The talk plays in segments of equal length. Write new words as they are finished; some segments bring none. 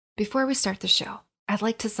Before we start the show, I'd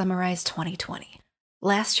like to summarize 2020.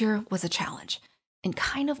 Last year was a challenge and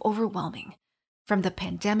kind of overwhelming. From the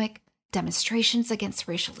pandemic, demonstrations against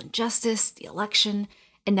racial injustice, the election,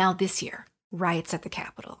 and now this year, riots at the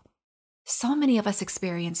Capitol. So many of us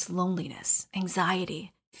experience loneliness,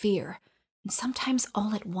 anxiety, fear, and sometimes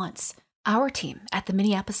all at once. Our team at the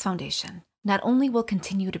Minneapolis Foundation not only will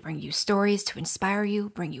continue to bring you stories to inspire you,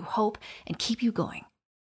 bring you hope, and keep you going,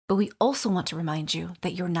 but we also want to remind you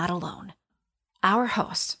that you're not alone. Our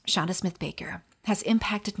host, Shonda Smith-Baker, has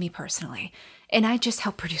impacted me personally, and I just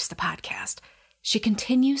helped produce the podcast. She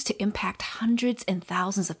continues to impact hundreds and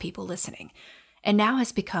thousands of people listening, and now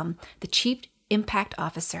has become the Chief Impact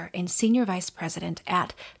Officer and Senior Vice President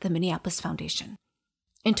at the Minneapolis Foundation.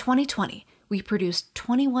 In 2020, we produced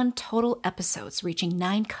 21 total episodes reaching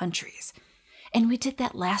 9 countries, and we did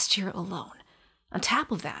that last year alone. On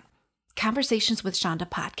top of that, Conversations with Chanda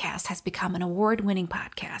podcast has become an award-winning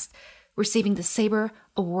podcast, receiving the Sabre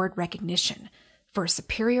Award recognition for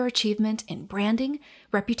superior achievement in branding,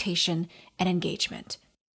 reputation, and engagement.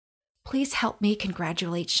 Please help me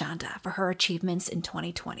congratulate Chanda for her achievements in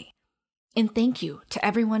 2020. And thank you to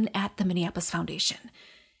everyone at the Minneapolis Foundation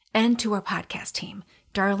and to our podcast team,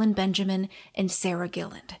 Darlene Benjamin and Sarah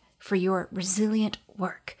Gilland, for your resilient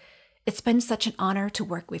work. It's been such an honor to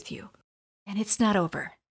work with you. And it's not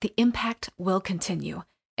over. The impact will continue,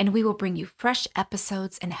 and we will bring you fresh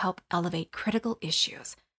episodes and help elevate critical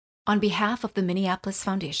issues. On behalf of the Minneapolis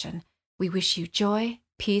Foundation, we wish you joy,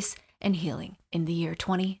 peace, and healing in the year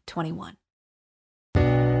 2021.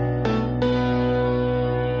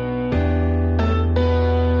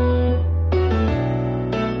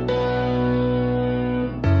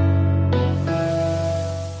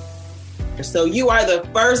 So you are the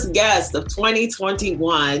first guest of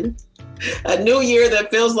 2021, a new year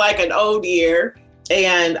that feels like an old year.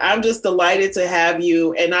 And I'm just delighted to have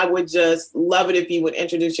you. And I would just love it if you would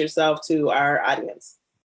introduce yourself to our audience.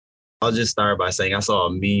 I'll just start by saying I saw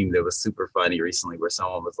a meme that was super funny recently where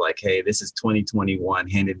someone was like, hey, this is 2021,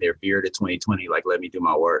 handing their beer to 2020, like, let me do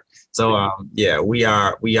my work. So we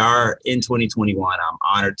are in 2021. I'm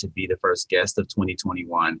honored to be the first guest of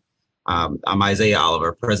 2021. I'm Isaiah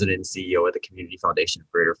Oliver, President and CEO of the Community Foundation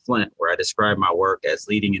of Greater Flint, where I describe my work as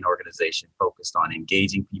leading an organization focused on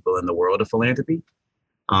engaging people in the world of philanthropy.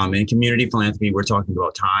 In community philanthropy, we're talking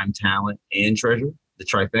about time, talent, and treasure, the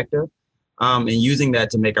trifecta, and using that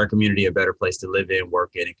to make our community a better place to live in,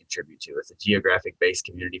 work in, and contribute to. It's a geographic-based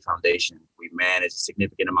community foundation. We manage a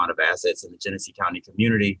significant amount of assets in the Genesee County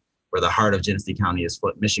community, where the heart of Genesee County is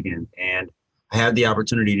Flint, Michigan. And I have the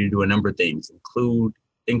opportunity to do a number of things,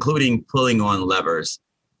 including pulling on levers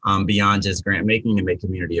beyond just grant making to make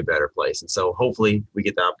community a better place. And so hopefully we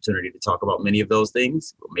get the opportunity to talk about many of those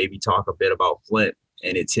things. We'll maybe talk a bit about Flint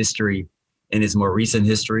and its history and its more recent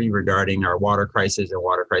history regarding our water crisis and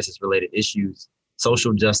water crisis related issues,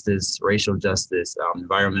 social justice, racial justice,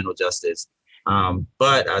 environmental justice.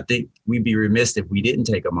 But I think we'd be remiss if we didn't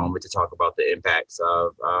take a moment to talk about the impacts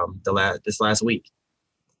of this last week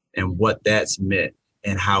and what that's meant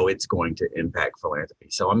and how it's going to impact philanthropy.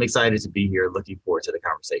 So I'm excited to be here, looking forward to the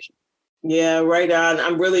conversation. Yeah, right on.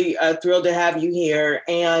 I'm really thrilled to have you here.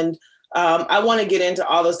 And I want to get into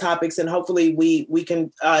all those topics, and hopefully we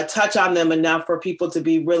can touch on them enough for people to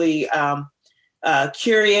be really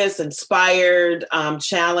curious, inspired,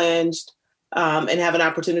 challenged, and have an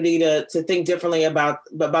opportunity to think differently about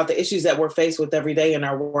the issues that we're faced with every day in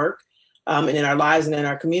our work and in our lives and in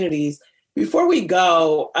our communities. Before we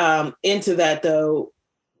go into that, though,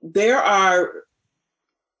 there are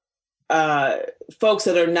folks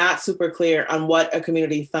that are not super clear on what a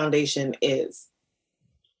community foundation is.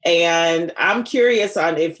 And I'm curious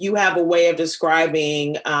on if you have a way of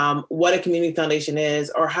describing what a community foundation is,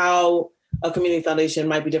 or how a community foundation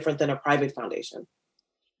might be different than a private foundation.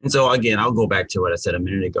 And so, again, I'll go back to what I said a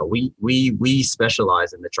minute ago. We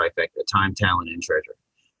specialize in the trifecta: time, talent, and treasure.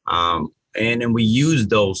 And then we use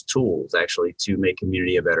those tools actually to make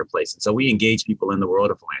community a better place. And so we engage people in the world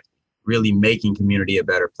of philanthropy, really making community a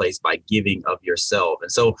better place by giving of yourself. And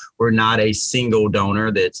so we're not a single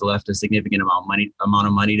donor that's left a significant amount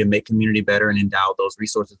of money to make community better and endow those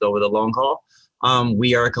resources over the long haul.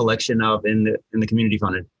 We are a collection of, in the Community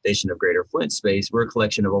Foundation of Greater Flint space, we're a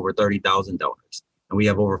collection of over 30,000 donors. And we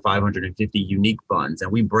have over 550 unique funds, and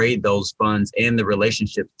we braid those funds and the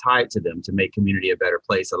relationships tied to them to make community a better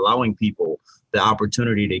place, allowing people the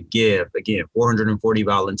opportunity to give, again, 440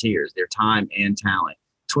 volunteers, their time and talent,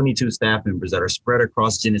 22 staff members that are spread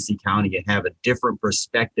across Genesee County and have a different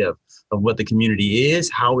perspective of what the community is,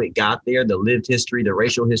 how it got there, the lived history, the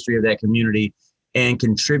racial history of that community, and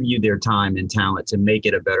contribute their time and talent to make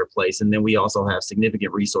it a better place. And then we also have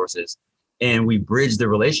significant resources, and we bridge the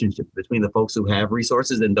relationship between the folks who have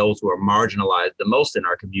resources and those who are marginalized the most in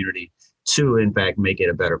our community to, in fact, make it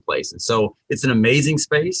a better place. And so it's an amazing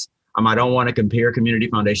space. I don't want to compare community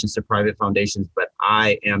foundations to private foundations, but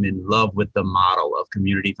I am in love with the model of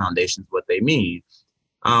community foundations, what they mean,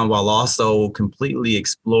 while also completely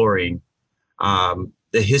exploring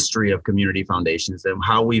the history of community foundations and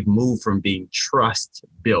how we've moved from being trust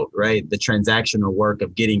built, right? The transactional work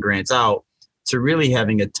of getting grants out to really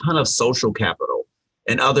having a ton of social capital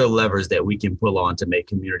and other levers that we can pull on to make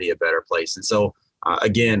community a better place. And so,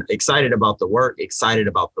 again, excited about the work, excited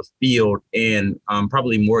about the field, and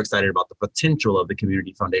probably more excited about the potential of the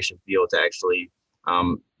community foundation field to actually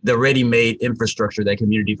the ready-made infrastructure that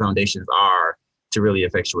community foundations are to really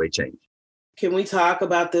effectuate change. Can we talk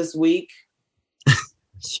about this week?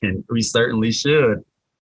 We certainly should.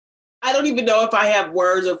 I don't even know if I have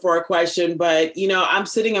words for a question, but, I'm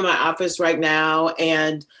sitting in my office right now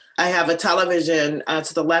and I have a television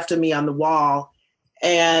to the left of me on the wall.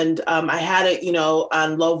 And I had it,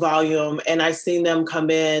 on low volume, and I seen them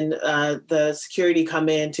come in, the security come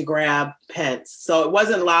in to grab pens. So it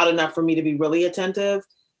wasn't loud enough for me to be really attentive,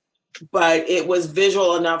 but it was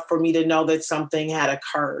visual enough for me to know that something had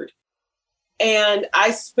occurred. And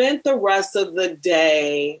I spent the rest of the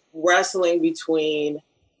day wrestling between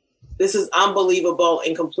this is unbelievable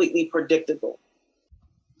and completely predictable,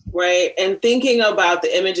 right? And thinking about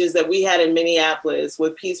the images that we had in Minneapolis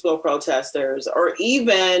with peaceful protesters, or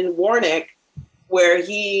even Warnock, where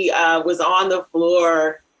he was on the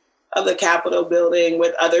floor of the Capitol building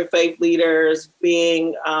with other faith leaders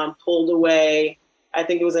being pulled away. I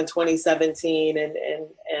think it was in 2017,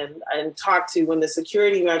 and talked to when the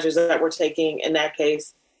security measures that we're taking in that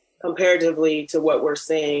case comparatively to what we're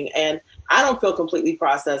seeing. And I don't feel completely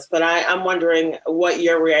processed, but I'm wondering what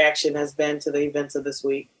your reaction has been to the events of this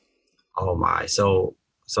week. Oh my, so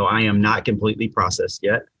I am not completely processed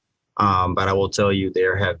yet, but I will tell you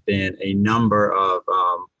there have been a number of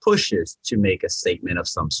pushes to make a statement of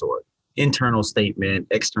some sort, internal statement,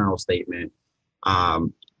 external statement,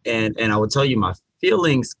 and I will tell you my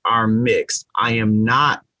feelings are mixed. I am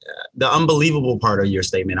not the unbelievable part of your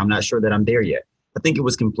statement. I'm not sure that I'm there yet. I think it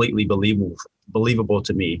was completely believable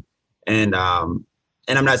to me. And I'm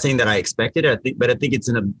not saying that I expected it, but I think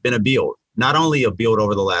it's been a build, not only a build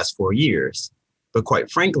over the last 4 years, but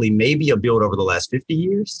quite frankly, maybe a build over the last 50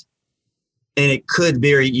 years. And it could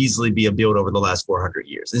very easily be a build over the last 400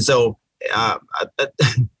 years. And so I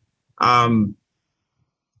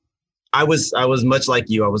was much like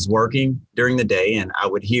you. I was working during the day and I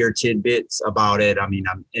would hear tidbits about it. I mean,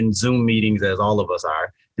 I'm in Zoom meetings, as all of us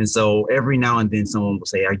are. And so every now and then someone will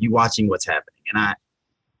say, "Are you watching what's happening?" And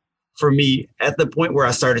for me, at the point where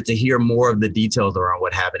I started to hear more of the details around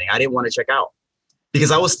what's happening, I didn't want to check out because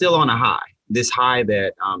I was still on a high, this high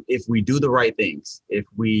that if we do the right things, if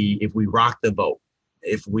we rock the vote,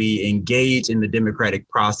 if we engage in the democratic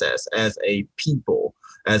process as a people,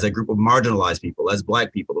 as a group of marginalized people, as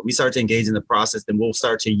Black people, if we start to engage in the process, then we'll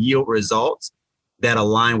start to yield results that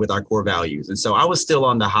align with our core values. And so I was still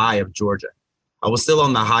on the high of Georgia. I was still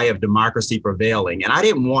on the high of democracy prevailing. And I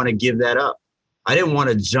didn't want to give that up. I didn't want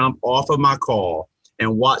to jump off of my call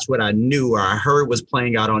and watch what I knew or I heard was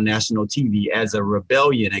playing out on national TV as a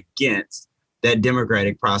rebellion against that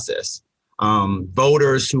democratic process.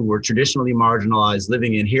 Voters who were traditionally marginalized,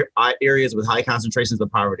 living in areas with high concentrations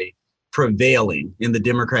of poverty, prevailing in the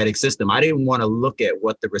democratic system. I didn't want to look at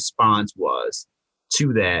what the response was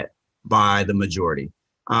to that by the majority.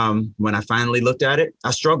 When I finally looked at it, I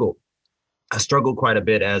struggled. I struggled quite a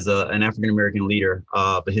bit as an African-American leader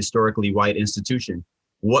of a historically white institution,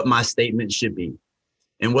 what my statement should be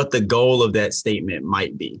and what the goal of that statement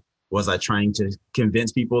might be. Was I trying to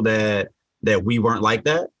convince people that we weren't like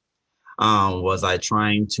that? Was I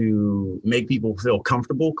trying to make people feel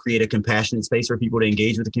comfortable, create a compassionate space for people to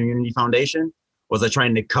engage with the community foundation? Was I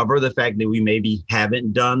trying to cover the fact that we maybe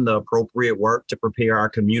haven't done the appropriate work to prepare our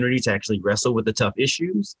community to actually wrestle with the tough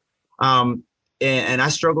issues? And I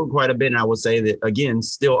struggled quite a bit. And I would say that, again,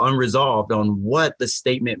 still unresolved on what the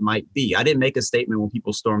statement might be. I didn't make a statement when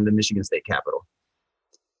people stormed the Michigan State Capitol.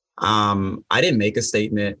 I didn't make a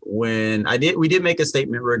statement when we did make a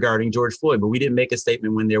statement regarding George Floyd, but we didn't make a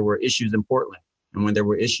statement when there were issues in Portland and when there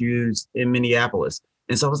were issues in Minneapolis.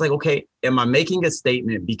 And so I was like, okay, am I making a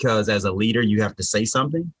statement because as a leader, you have to say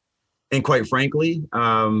something? And quite frankly,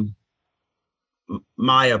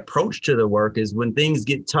 my approach to the work is when things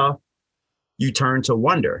get tough, you turn to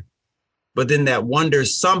wonder. But then that wonder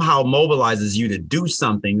somehow mobilizes you to do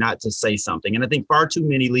something, not to say something. And I think far too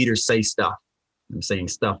many leaders say stuff I'm saying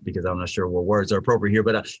stuff because I'm not sure what words are appropriate here,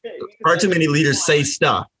 but far too many leaders say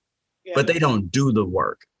stuff, but they don't do the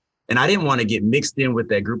work. And I didn't want to get mixed in with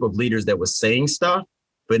that group of leaders that was saying stuff,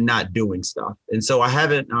 but not doing stuff. And so I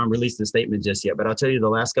haven't released a statement just yet, but I'll tell you the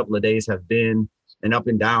last couple of days have been an up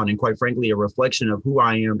and down, and quite frankly, a reflection of who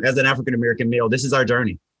I am as an African-American male. This is our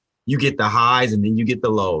journey. You get the highs and then you get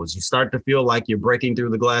the lows. You start to feel like you're breaking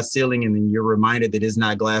through the glass ceiling, and then you're reminded that it's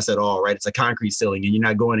not glass at all, right? It's a concrete ceiling and you're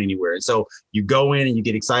not going anywhere. And so you go in and you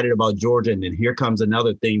get excited about Georgia, and then here comes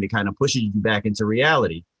another thing that kind of pushes you back into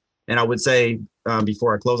reality. And I would say,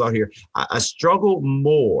 before I close out here, I struggle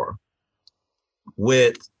more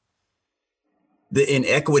with the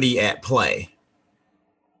inequity at play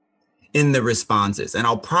in the responses. And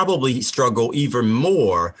I'll probably struggle even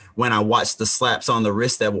more when I watch the slaps on the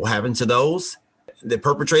wrist that will happen to those that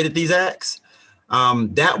perpetrated these acts.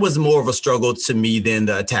 That was more of a struggle to me than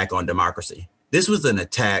the attack on democracy. This was an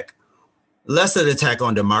attack, less an attack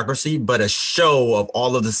on democracy, but a show of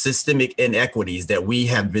all of the systemic inequities that we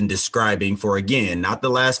have been describing for, again, not the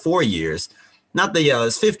last 4 years, not the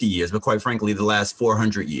last 50 years, but quite frankly, the last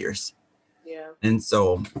 400 years. Yeah. And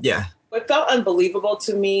so, yeah. What felt unbelievable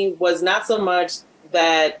to me was not so much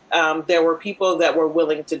that there were people that were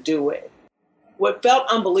willing to do it. What felt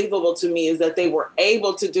unbelievable to me is that they were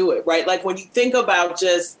able to do it, right? Like when you think about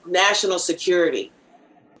just national security,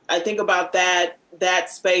 I think about that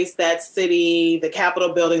space, that city, the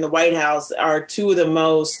Capitol building, the White House are two of the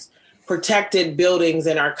most protected buildings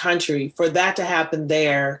in our country. For that to happen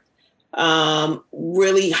there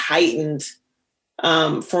really heightened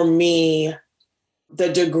for me the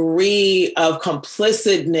degree of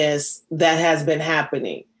complicitness that has been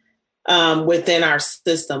happening within our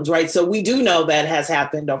systems, right? So we do know that has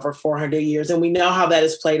happened over 400 years, and we know how that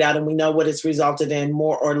has played out, and we know what it's resulted in,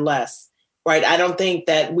 more or less, right? I don't think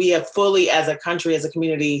that we have fully, as a country, as a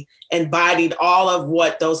community, embodied all of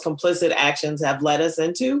what those complicit actions have led us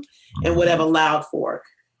into and would have allowed for.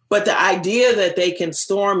 But the idea that they can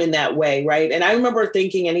storm in that way, right? And I remember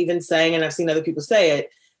thinking and even saying, and I've seen other people say it,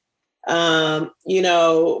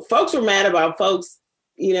 folks were mad about folks,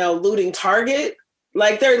 looting Target.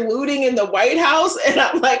 Like they're looting in the White House. And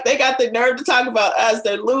I'm like, they got the nerve to talk about us.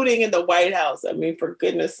 They're looting in the White House. I mean, for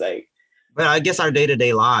goodness sake. But I guess our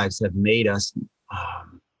day-to-day lives have made us,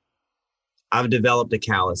 I've developed a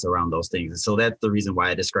callus around those things. And so that's the reason why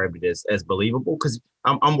I described it as believable, because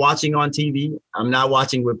I'm watching on TV. I'm not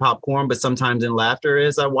watching with popcorn, but sometimes in laughter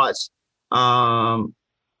as I watch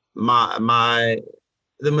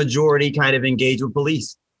the majority kind of engage with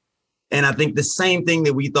police. And I think the same thing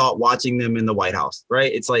that we thought watching them in the White House,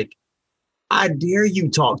 right? It's like, I dare you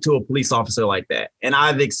talk to a police officer like that. And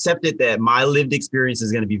I've accepted that my lived experience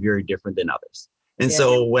is going to be very different than others. And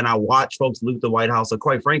so when I watch folks loot the White House, or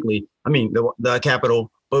quite frankly, I mean, the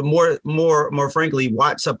Capitol, but more frankly,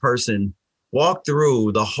 watch a person walk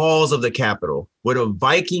through the halls of the Capitol with a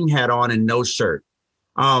Viking hat on and no shirt.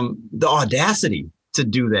 The audacity to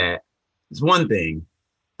do that is one thing.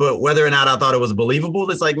 But whether or not I thought it was believable,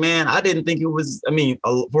 it's like, man, I didn't think it was. I mean,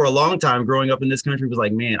 for a long time growing up in this country, it was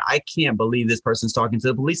like, man, I can't believe this person's talking to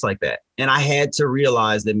the police like that. And I had to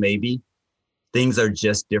realize that maybe things are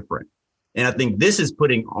just different. And I think this is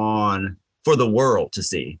putting on for the world to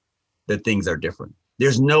see that things are different.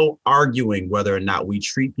 There's no arguing whether or not we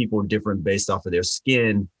treat people different based off of their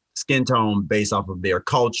skin tone, based off of their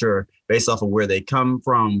culture, based off of where they come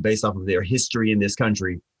from, based off of their history in this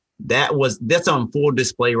country. That's on full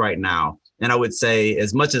display right now. And I would say,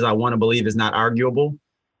 as much as I want to believe is not arguable,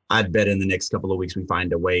 I'd bet in the next couple of weeks we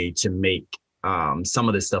find a way to make some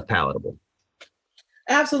of this stuff palatable.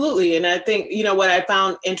 Absolutely. And I think, what I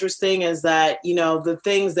found interesting is that, the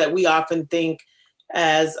things that we often think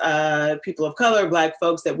as people of color, Black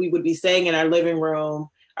folks, that we would be saying in our living room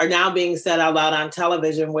are now being said out loud on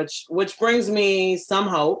television, which brings me some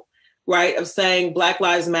hope. Right, of saying Black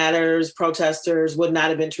Lives Matters protesters would not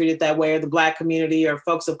have been treated that way, or the Black community or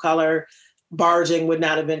folks of color barging would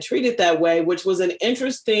not have been treated that way, which was an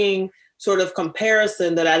interesting sort of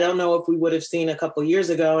comparison that I don't know if we would have seen a couple of years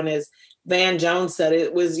ago. And as Van Jones said,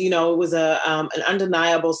 it was an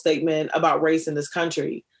undeniable statement about race in this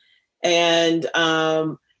country. And,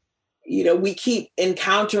 we keep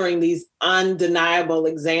encountering these undeniable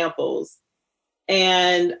examples.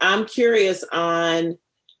 And I'm curious on,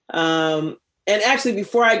 and actually,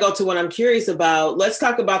 before I go to what I'm curious about, let's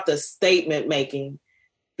talk about the statement making,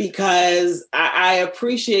 because I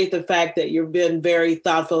appreciate the fact that you've been very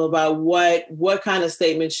thoughtful about what kind of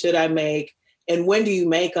statements should I make and when do you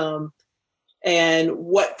make them and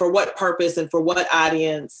for what purpose and for what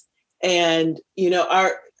audience. And,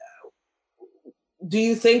 do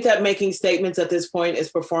you think that making statements at this point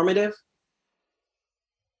is performative?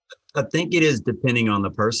 I think it is depending on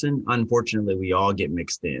the person. Unfortunately, we all get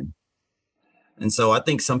mixed in. And so I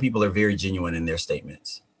think some people are very genuine in their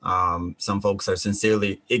statements. Some folks are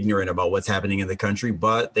sincerely ignorant about what's happening in the country,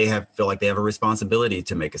 but feel like they have a responsibility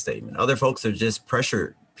to make a statement. Other folks are just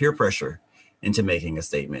peer pressure into making a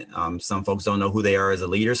statement. Some folks don't know who they are as a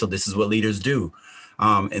leader, so this is what leaders do.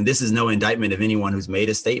 And this is no indictment of anyone who's made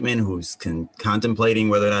a statement, who's contemplating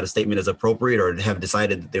whether or not a statement is appropriate or have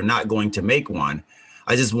decided that they're not going to make one.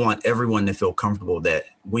 I just want everyone to feel comfortable that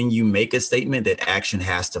when you make a statement, that action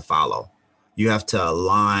has to follow. You have to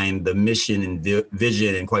align the mission and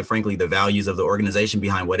vision and, quite frankly, the values of the organization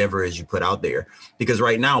behind whatever it is you put out there. Because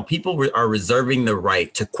right now, people are reserving the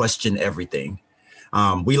right to question everything.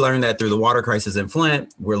 We learned that through the water crisis in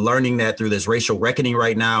Flint. We're learning that through this racial reckoning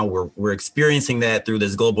right now. We're experiencing that through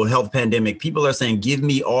this global health pandemic. People are saying, give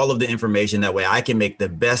me all of the information. That way I can make the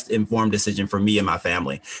best informed decision for me and my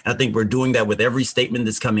family. And I think we're doing that with every statement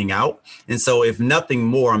that's coming out. And so if nothing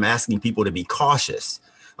more, I'm asking people to be cautious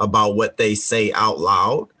about what they say out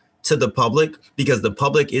loud to the public, because the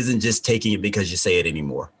public isn't just taking it because you say it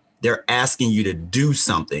anymore. They're asking you to do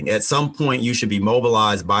something. At some point, you should be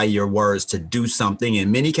mobilized by your words to do something.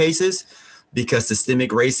 In many cases, because systemic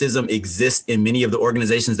racism exists in many of the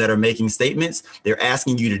organizations that are making statements, they're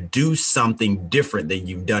asking you to do something different than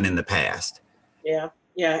you've done in the past. Yeah.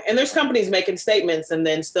 Yeah. And there's companies making statements and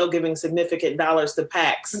then still giving significant dollars to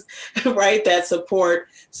PACs, right, that support.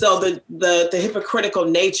 So the hypocritical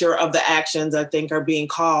nature of the actions, I think, are being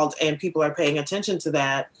called, and people are paying attention to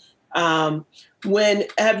that.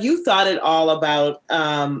 Have you thought at all about,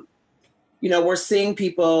 we're seeing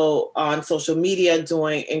people on social media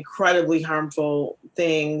doing incredibly harmful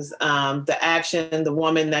things. The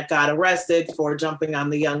woman that got arrested for jumping on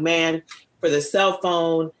the young man for the cell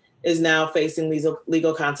phone is now facing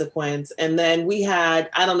legal consequence. And then we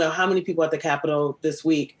had, I don't know how many people at the Capitol this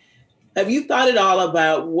week. Have you thought at all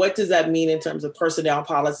about what does that mean in terms of personnel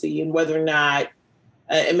policy, and whether or not,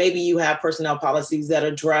 and maybe you have personnel policies that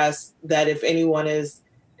address that if anyone is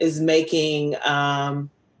making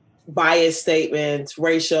biased statements,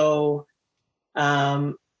 racial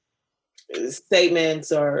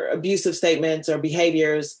statements, or abusive statements or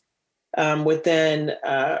behaviors within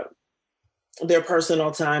their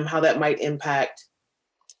personal time, how that might impact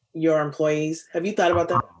your employees? Have you thought about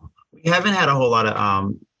that? We haven't had a whole lot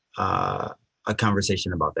of a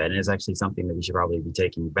conversation about that, and it's actually something that we should probably be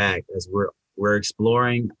taking back as we're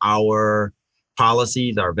exploring our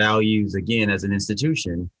policies, our values, again, as an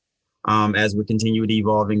institution, as we continue to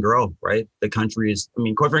evolve and grow, right? The country is,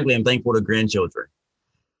 quite frankly, I'm thankful to grandchildren.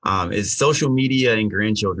 It's social media and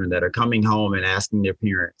grandchildren that are coming home and asking their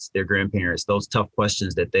parents, their grandparents, those tough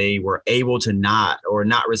questions that they were able to not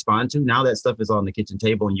respond to. Now that stuff is on the kitchen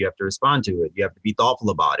table and you have to respond to it. You have to be thoughtful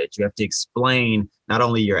about it. You have to explain not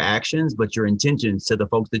only your actions, but your intentions to the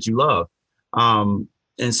folks that you love.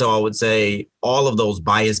 And so I would say all of those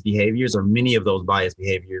biased behaviors, or many of those biased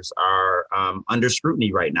behaviors, are under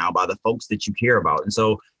scrutiny right now by the folks that you care about. And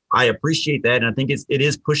so I appreciate that. And I think it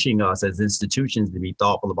is pushing us as institutions to be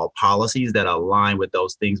thoughtful about policies that align with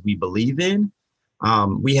those things we believe in.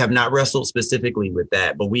 We have not wrestled specifically with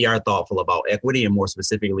that, but we are thoughtful about equity, and more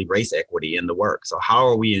specifically race equity in the work. So how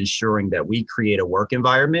are we ensuring that we create a work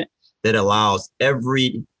environment that allows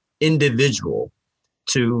every individual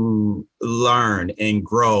to learn and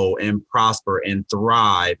grow and prosper and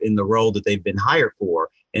thrive in the role that they've been hired for?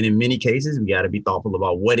 And in many cases, we got to be thoughtful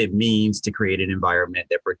about what it means to create an environment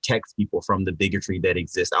that protects people from the bigotry that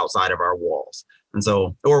exists outside of our walls. And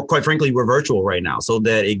so, or quite frankly, we're virtual right now, so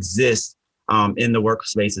that exists in the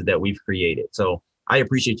workspaces that we've created. So I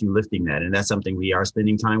appreciate you lifting that. And that's something we are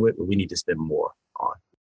spending time with, but we need to spend more on.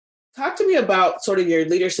 Talk to me about sort of your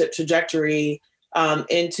leadership trajectory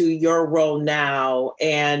into your role now.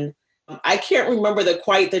 And I can't remember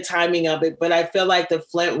quite the timing of it, but I feel like the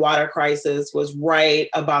Flint water crisis was right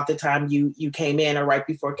about the time you came in, or right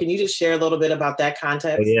before. Can you just share a little bit about that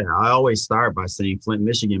context? Yeah, I always start by saying Flint,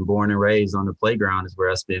 Michigan, born and raised on the playground is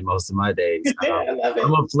where I spend most of my days. I love it.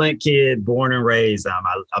 I'm a Flint kid, born and raised.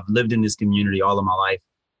 I've lived in this community all of my life.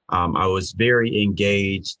 I was very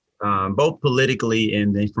engaged, both politically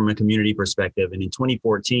and from a community perspective. And in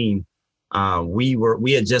 2014,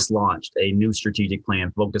 we had just launched a new strategic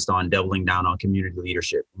plan focused on doubling down on community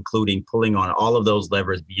leadership, including pulling on all of those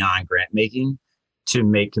levers beyond grant making to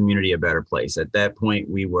make community a better place. At that point,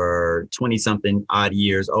 we were 20 something odd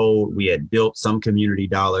years old. We had built some community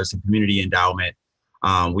dollars, some community endowment.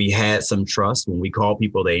 We had some trust. When we called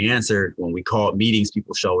people, they answered. When we called meetings,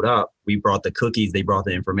 people showed up. We brought the cookies, they brought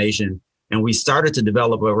the information. And we started to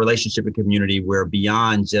develop a relationship and community where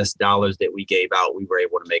beyond just dollars that we gave out, we were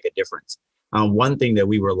able to make a difference. one thing that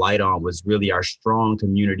we were light on was really our strong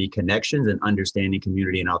community connections and understanding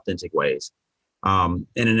community in authentic ways. And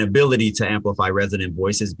an ability to amplify resident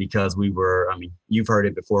voices because we were, I mean, you've heard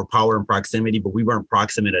it before, power and proximity, but we weren't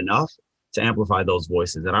proximate enough to amplify those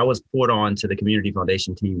voices. And I was put on to the Community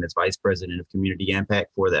Foundation team as Vice President of Community Impact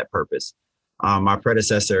for that purpose. My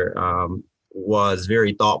predecessor was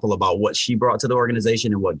very thoughtful about what she brought to the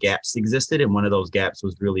organization and what gaps existed. And one of those gaps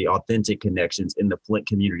was really authentic connections in the Flint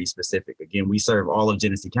community specific. Again, we serve all of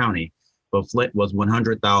Genesee County, but Flint was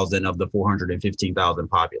 100,000 of the 415,000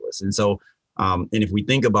 populace. And so and if we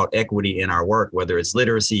think about equity in our work, whether it's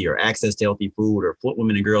literacy or access to healthy food or Flint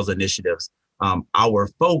Women and Girls initiatives, our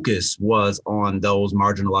focus was on those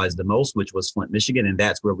marginalized the most, which was Flint, Michigan. And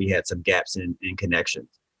that's where we had some gaps in connections.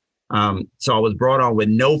 So I was brought on with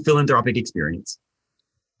no philanthropic experience.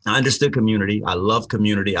 I understood community. I love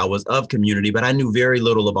community. I was of community, but I knew very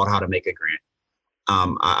little about how to make a grant.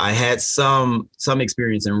 I had some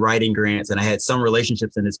experience in writing grants, and I had some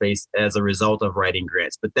relationships in this space as a result of writing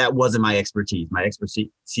grants, but that wasn't my expertise. My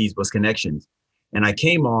expertise was connections. And I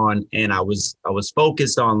came on and I was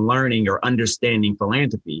focused on learning or understanding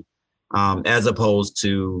philanthropy, as opposed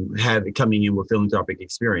to coming in with philanthropic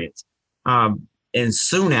experience. And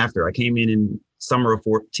soon after, I came in summer of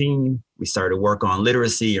 14, we started work on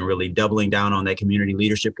literacy and really doubling down on that community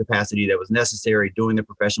leadership capacity that was necessary, doing the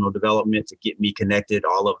professional development to get me connected,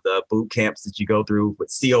 all of the boot camps that you go through with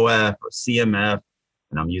COF or CMF,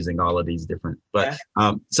 and I'm using all of these different, but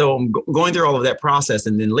so I'm going through all of that process.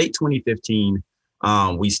 And then late 2015,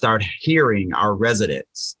 we start hearing our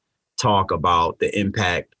residents talk about the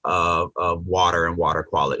impact of water and water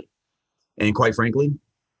quality. And quite frankly,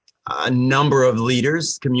 a number of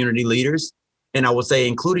leaders, community leaders, and I would say,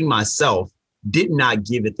 including myself, did not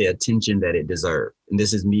give it the attention that it deserved. And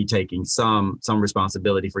this is me taking some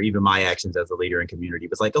responsibility for even my actions as a leader in community.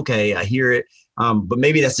 It's like, okay, I hear it, but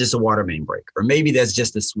maybe that's just a water main break, or maybe that's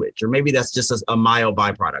just a switch, or maybe that's just a mild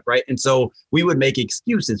byproduct, right? And so we would make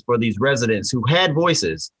excuses for these residents who had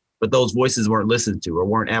voices, but those voices weren't listened to or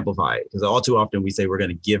weren't amplified. Because all too often we say we're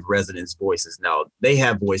going to give residents voices. No, they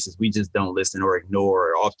have voices. We just don't listen or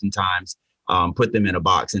ignore, or oftentimes put them in a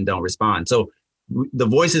box and don't respond. So the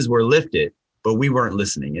voices were lifted, but we weren't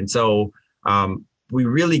listening. And so we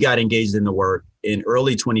really got engaged in the work in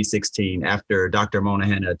early 2016 after Dr.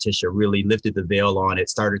 Monahan and Tisha really lifted the veil on it,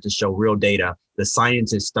 started to show real data. The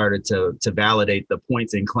scientists started to validate the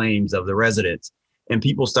points and claims of the residents, and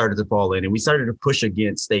people started to fall in. And we started to push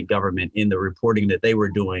against state government in the reporting that they were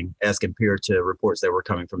doing as compared to reports that were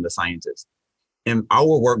coming from the scientists. And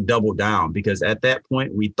our work doubled down because at that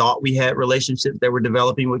point, we thought we had relationships that were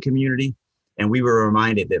developing with community. And we were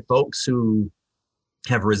reminded that folks who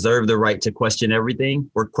have reserved the right to question everything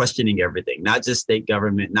were questioning everything, not just state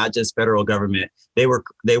government, not just federal government. They were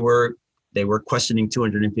questioning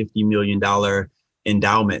 $250 million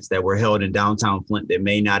endowments that were held in downtown Flint that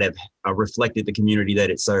may not have reflected the community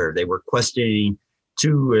that it served. They were questioning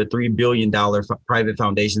 $2 or $3 billion private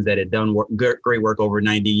foundations that had done great work over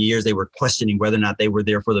 90 years. They were questioning whether or not they were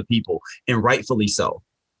there for the people, and rightfully so.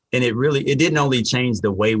 And it didn't only change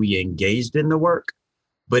the way we engaged in the work,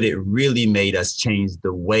 but it really made us change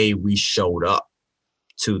the way we showed up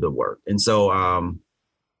to the work. And so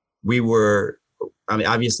we were,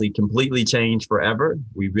 obviously completely changed forever.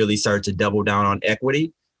 We really started to double down on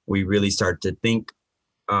equity. We really started to think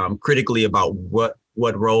critically about what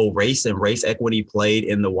role race and race equity played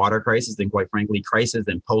in the water crisis, and quite frankly, crisis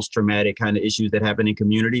and post-traumatic kind of issues that happen in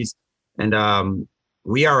communities. And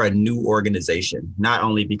we are a new organization, not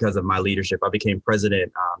only because of my leadership. I became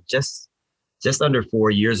president just under 4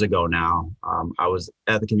 years ago now. I was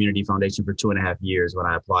at the Community Foundation for 2.5 years when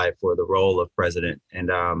I applied for the role of president. And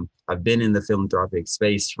I've been in the philanthropic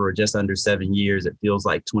space for just under 7 years. It feels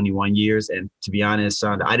like 21 years. And to be honest,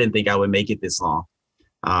 Chanda, I didn't think I would make it this long.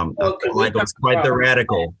 I felt like it was quite the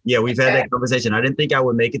radical. Yeah, we've had that conversation. I didn't think I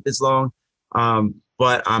would make it this long.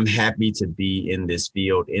 But I'm happy to be in this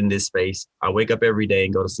field, in this space. I wake up every day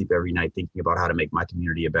and go to sleep every night thinking about how to make my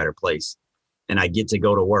community a better place. And I get to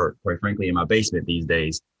go to work, quite frankly, in my basement these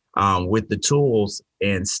days, with the tools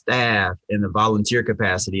and staff and the volunteer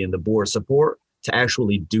capacity and the board support to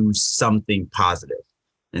actually do something positive.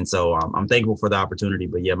 And so I'm thankful for the opportunity.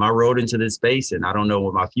 But yeah, my road into this space, and I don't know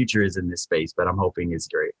what my future is in this space, but I'm hoping it's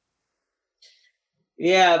great.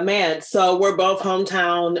 Yeah, man. So we're both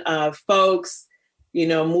hometown folks,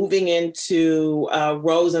 moving into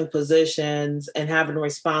roles and positions and having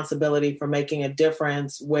responsibility for making a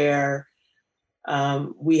difference where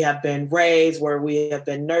we have been raised, where we have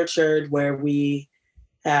been nurtured, where we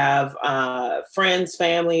have friends,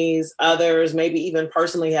 families, others, maybe even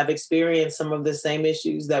personally have experienced some of the same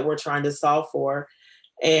issues that we're trying to solve for.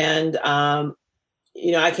 And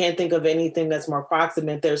I can't think of anything that's more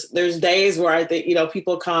proximate. There's days where I think,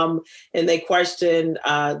 people come and they question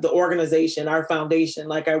the organization, our foundation,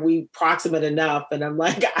 like, are we proximate enough? And I'm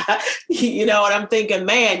like, and I'm thinking,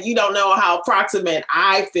 man, you don't know how proximate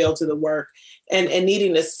I feel to the work, and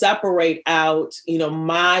needing to separate out,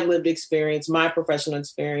 my lived experience, my professional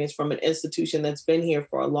experience from an institution that's been here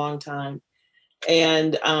for a long time.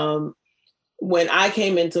 And when I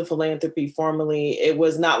came into philanthropy formally, it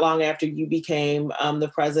was not long after you became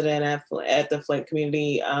the president at the Flint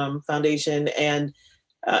Community Foundation, and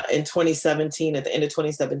in 2017, at the end of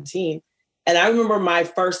 2017. And I remember my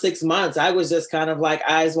first 6 months, I was just kind of like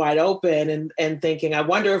eyes wide open and thinking, I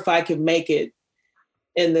wonder if I could make it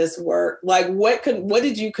in this work. Like, what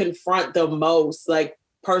did you confront the most, like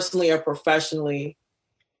personally or professionally?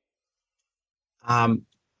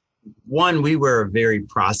 One, we were a very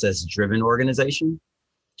process-driven organization,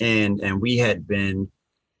 and we had been,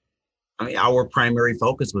 our primary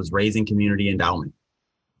focus was raising community endowment.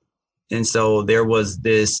 And so there was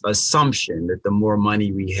this assumption that the more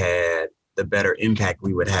money we had, the better impact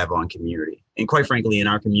we would have on community. And quite frankly, in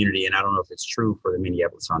our community, and I don't know if it's true for the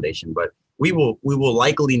Minneapolis Foundation, but we will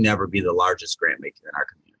likely never be the largest grant maker in our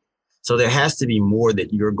community. So there has to be more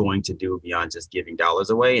that you're going to do beyond just giving dollars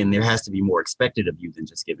away. And there has to be more expected of you than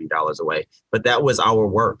just giving dollars away. But that was our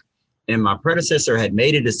work. And my predecessor had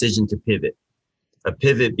made a decision to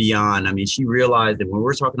pivot beyond. She realized that when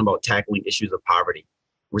we're talking about tackling issues of poverty,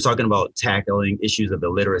 we're talking about tackling issues of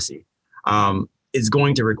illiteracy. It's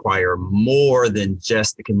going to require more than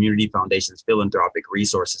just the community foundation's philanthropic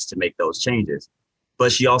resources to make those changes.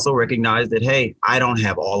 But she also recognized that, hey, I don't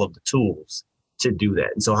have all of the tools to do that.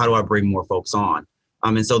 And so how do I bring more folks on?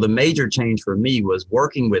 And so the major change for me was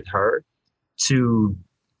working with her to,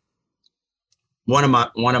 one of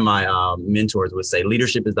my mentors would say,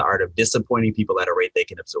 leadership is the art of disappointing people at a rate they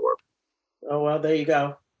can absorb. Oh, well, there you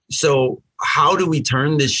go. So how do we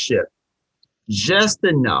turn this ship just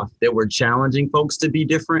enough that we're challenging folks to be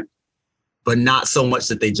different, but not so much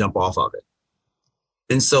that they jump off of it?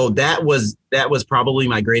 And so that was probably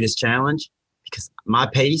my greatest challenge, because my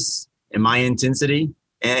pace and my intensity,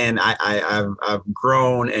 and I've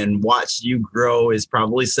grown and watched you grow, is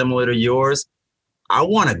probably similar to yours. I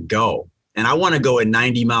want to go, and I want to go at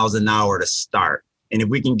 90 miles an hour to start. And if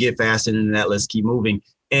we can get faster than that, let's keep moving.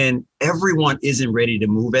 And everyone isn't ready to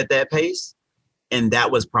move at that pace. And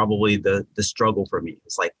that was probably the struggle for me.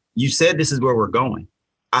 It's like, you said this is where we're going.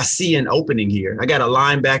 I see an opening here. I got a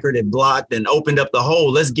linebacker that blocked and opened up the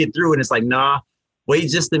hole. Let's get through it. And it's like, nah, wait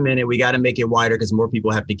just a minute. We got to make it wider because more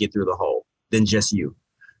people have to get through the hole than just you.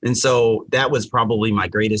 And so that was probably my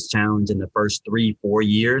greatest challenge in the first 3-4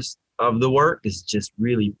 years of the work, is just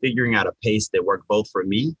really figuring out a pace that worked both for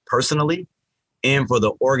me personally and for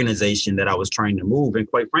the organization that I was trying to move. And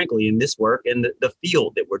quite frankly, in this work and the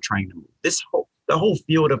field that we're trying to move, the whole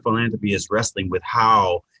field of philanthropy is wrestling with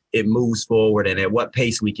how it moves forward and at what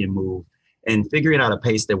pace we can move, and figuring out a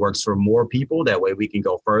pace that works for more people. That way we can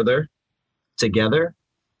go further together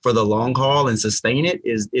for the long haul and sustain it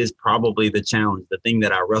is probably the challenge. The thing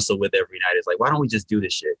that I wrestle with every night is like, why don't we just do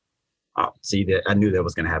this shit? See, that I knew that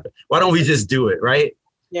was going to happen. Why don't we just do it? Right.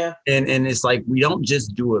 Yeah. And it's like, we don't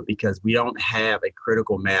just do it because we don't have a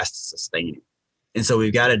critical mass to sustain it. And so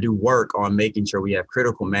we've got to do work on making sure we have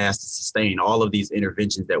critical mass to sustain all of these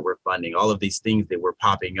interventions that we're funding, all of these things that we're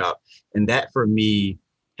popping up. And that for me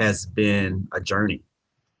has been a journey.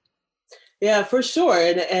 Yeah, for sure.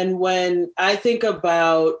 And when I think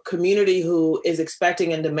about community who is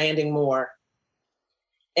expecting and demanding more,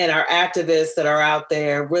 and our activists that are out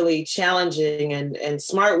there really challenging and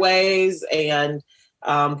smart ways, and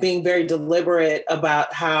being very deliberate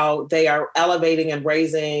about how they are elevating and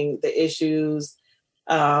raising the issues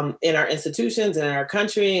in our institutions and in our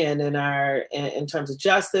country and in terms of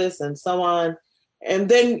justice and so on. And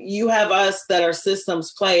then you have us that are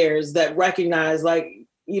systems players that recognize, like,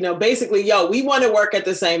 basically, we want to work at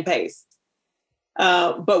the same pace.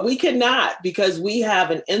 But we cannot, because we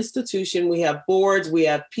have an institution, we have boards, we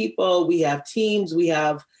have people, we have teams, we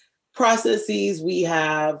have processes, we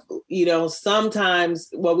have, sometimes,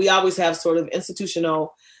 we always have sort of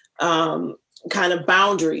institutional kind of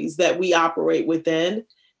boundaries that we operate within.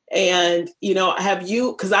 And, have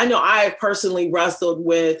you, because I know I've personally wrestled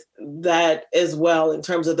with that as well in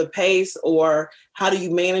terms of the pace, or how do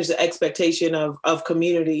you manage the expectation of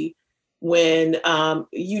community when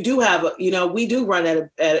you do have, we do run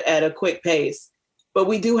at a quick pace, but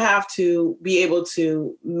we do have to be able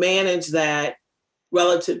to manage that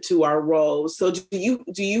relative to our roles. So do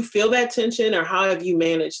you feel that tension, or how have you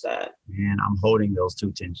managed that? And I'm holding those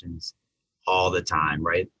two tensions all the time,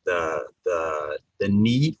 right? The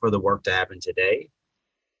need for the work to happen today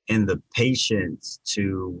and the patience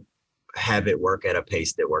to have it work at a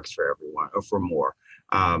pace that works for everyone or for more.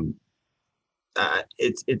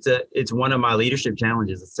 It's one of my leadership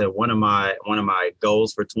challenges. It's one of my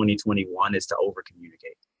goals for 2021 is to over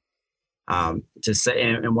communicate. To say,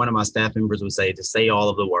 and one of my staff members would say, to say all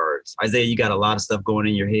of the words. Isaiah, you got a lot of stuff going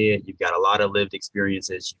in your head. You've got a lot of lived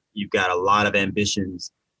experiences. You've got a lot of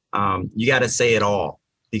ambitions. You got to say it all,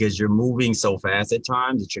 because you're moving so fast at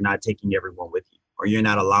times that you're not taking everyone with you, or you're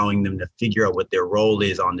not allowing them to figure out what their role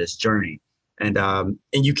is on this journey. And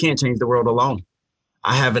you can't change the world alone.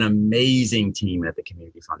 I have an amazing team at the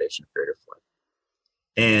Community Foundation of Greater Flint.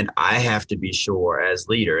 And I have to be sure as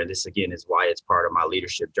leader, and this again is why it's part of my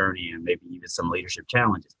leadership journey and maybe even some leadership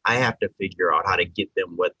challenges, I have to figure out how to get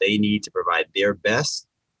them what they need to provide their best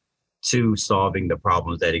to solving the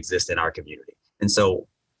problems that exist in our community. And so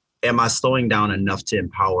am I slowing down enough to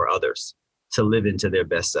empower others to live into their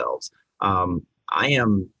best selves? I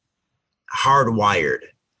am hardwired,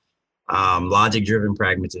 logic-driven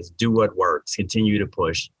pragmatist, do what works, continue to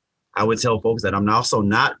push. I would tell folks that I'm also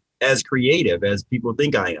not as creative as people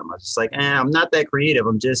think I am. I'm just like, I'm not that creative.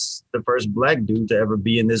 I'm just the first Black dude to ever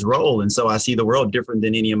be in this role. And so I see the world different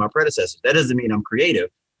than any of my predecessors. That doesn't mean I'm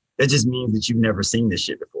creative. That just means that you've never seen this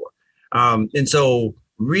shit before. And so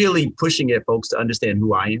really pushing at folks to understand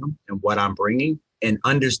who I am and what I'm bringing and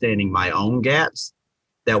understanding my own gaps.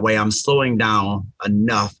 That way I'm slowing down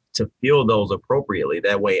enough to feel those appropriately.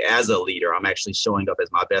 That way, as a leader, I'm actually showing up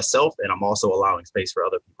as my best self, and I'm also allowing space for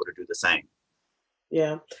other people to do the same.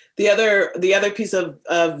 Yeah. The other piece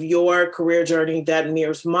of your career journey that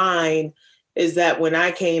mirrors mine is that when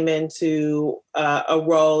I came into a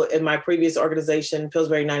role in my previous organization,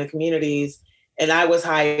 Pillsbury United Communities, and I was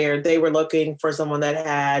hired, they were looking for someone that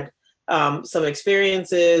had some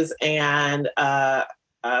experiences and a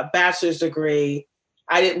bachelor's degree.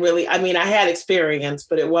 I had experience,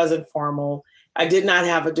 but it wasn't formal. I did not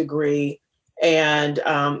have a degree, and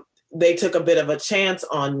they took a bit of a chance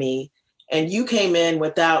on me. And you came in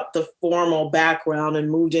without the formal background and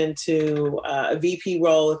moved into a VP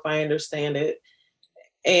role, if I understand it.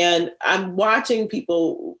 And I'm watching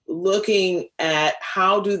people looking at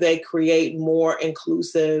how do they create more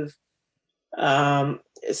inclusive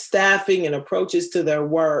staffing and approaches to their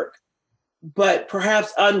work, but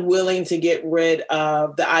perhaps unwilling to get rid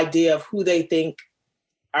of the idea of who they think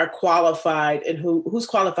are qualified and who's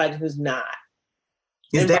qualified and who's not.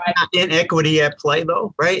 Is that not inequity at play,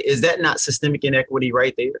 though, right? Is that not systemic inequity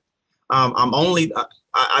right there?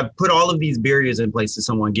 I put all of these barriers in place to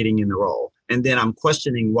someone getting in the role, and then I'm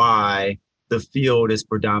questioning why the field is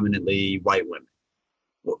predominantly white women.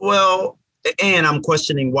 Well, and I'm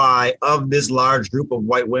questioning why of this large group of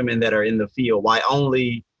white women that are in the field, why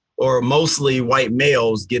only or mostly white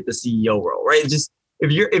males get the CEO role, right? Just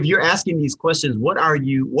if you're asking these questions, what are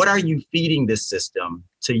you feeding this system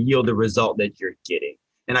to yield the result that you're getting?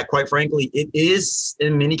 And quite frankly, it is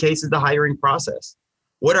in many cases the hiring process.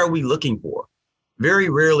 What are we looking for? Very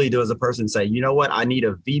rarely does a person say, you know what, I need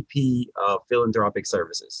a VP of philanthropic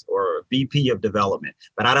services or a VP of development,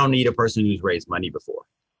 but I don't need a person who's raised money before.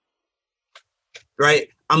 Right?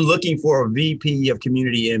 I'm looking for a VP of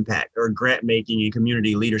community impact or grant making and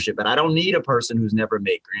community leadership, but I don't need a person who's never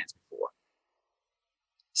made grants before.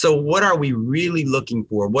 So what are we really looking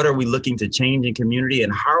for? What are we looking to change in community?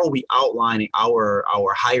 And how are we outlining our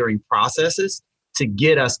hiring processes to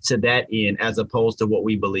get us to that end as opposed to what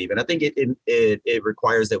we believe? And I think it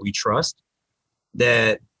requires that we trust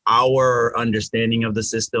that our understanding of the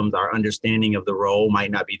systems, our understanding of the role might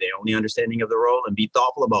not be the only understanding of the role, and be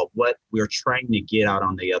thoughtful about what we're trying to get out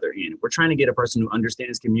on the other end. We're trying to get a person who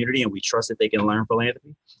understands community and we trust that they can learn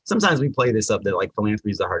philanthropy. Sometimes we play this up that like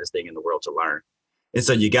philanthropy is the hardest thing in the world to learn. And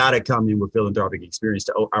so you got to come in with philanthropic experience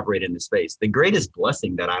to operate in this space. The greatest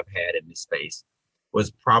blessing that I've had in this space was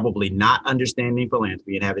probably not understanding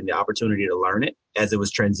philanthropy and having the opportunity to learn it as it was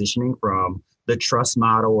transitioning from the trust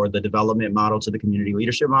model or the development model to the community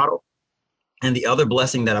leadership model. And the other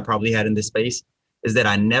blessing that I probably had in this space is that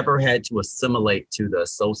I never had to assimilate to the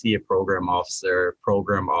associate program officer,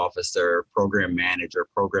 program manager,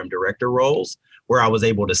 program director roles, where I was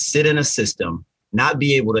able to sit in a system, not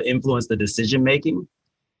be able to influence the decision-making,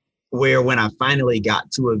 where when I finally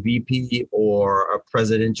got to a VP or a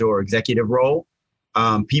presidential or executive role,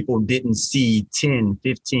 people didn't see 10,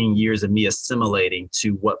 15 years of me assimilating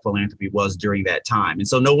to what philanthropy was during that time. And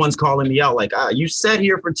so no one's calling me out like, you sat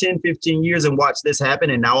here for 10, 15 years and watched this happen,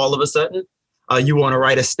 and now all of a sudden, You want to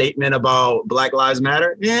write a statement about Black Lives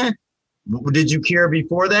Matter? Yeah. Did you care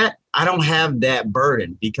before that? I don't have that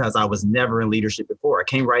burden because I was never in leadership before. I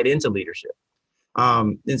came right into leadership.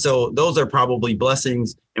 And so those are probably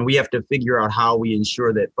blessings, and we have to figure out how we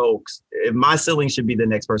ensure that folks, if my ceiling should be the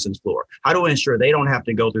next person's floor, how do I ensure they don't have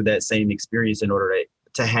to go through that same experience in order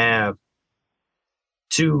to have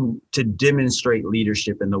to demonstrate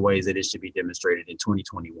leadership in the ways that it should be demonstrated in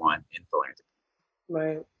 2021 in philanthropy.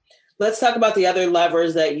 Right. Let's talk about the other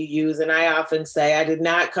levers that you use. And I often say I did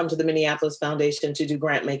not come to the Minneapolis Foundation to do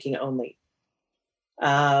grant making only.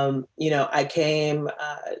 I came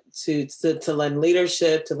to lend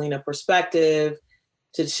leadership, to lean a perspective,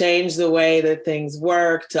 to change the way that things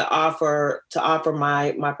work, to offer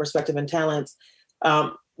my perspective and talents.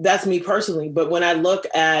 That's me personally. But when I look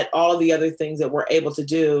at all of the other things that we're able to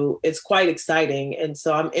do, it's quite exciting. And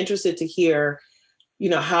so I'm interested to hear,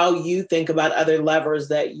 how you think about other levers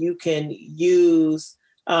that you can use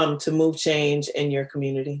to move change in your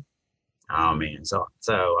community. Oh man, so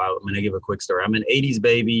I'm gonna give a quick story. I'm an '80s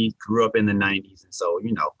baby, grew up in the '90s, and so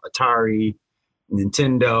Atari,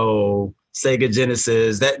 Nintendo, Sega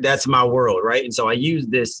Genesis, that's my world, right? And so I use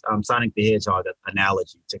this Sonic the Hedgehog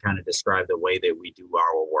analogy to kind of describe the way that we do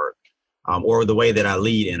our work, or the way that I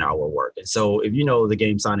lead in our work. And so if you know the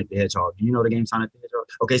game Sonic the Hedgehog, do you know the game Sonic the Hedgehog?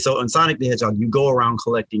 Okay, so in Sonic the Hedgehog, you go around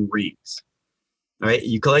collecting rings, right?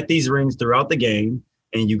 You collect these rings throughout the game,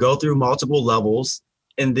 and you go through multiple levels.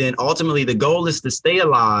 And then ultimately the goal is to stay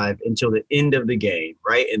alive until the end of the game,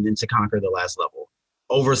 right? And then to conquer the last level.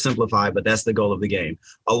 Oversimplified, but that's the goal of the game.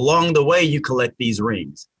 Along the way, you collect these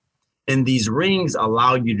rings. And these rings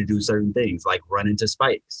allow you to do certain things like run into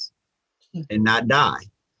spikes and not die.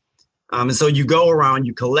 And so you go around,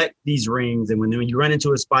 you collect these rings. And when you run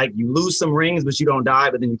into a spike, you lose some rings, but you don't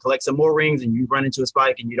die. But then you collect some more rings and you run into a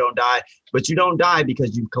spike and you don't die. But you don't die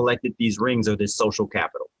because you've collected these rings or this social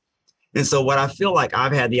capital. And so what I feel like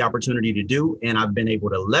I've had the opportunity to do, and I've been able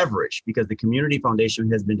to leverage, because the Community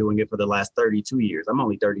Foundation has been doing it for the last 32 years. I'm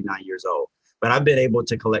only 39 years old, but I've been able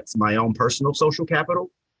to collect my own personal social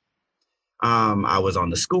capital. I was on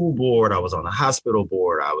the school board. I was on the hospital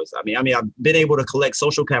board. I've been able to collect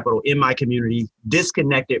social capital in my community,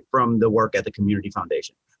 disconnected from the work at the Community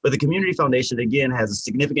Foundation. But the Community Foundation, again, has a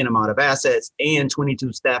significant amount of assets and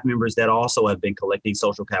 22 staff members that also have been collecting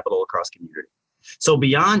social capital across community. So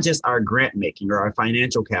beyond just our grant making or our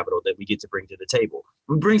financial capital that we get to bring to the table,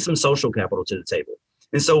 we bring some social capital to the table.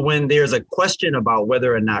 And so when there's a question about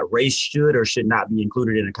whether or not race should or should not be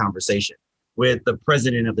included in a conversation with the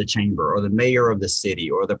president of the chamber or the mayor of the city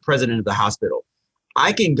or the president of the hospital,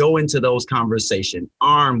 I can go into those conversations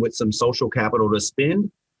armed with some social capital to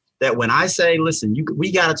spend, that when I say, listen,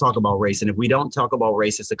 we got to talk about race. And if we don't talk about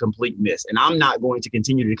race, it's a complete miss. And I'm not going to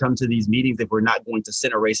continue to come to these meetings if we're not going to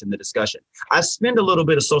center race in the discussion. I spend a little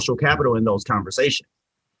bit of social capital in those conversations,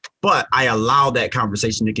 but I allow that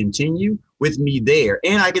conversation to continue with me there.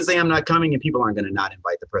 And I can say I'm not coming, and people aren't going to not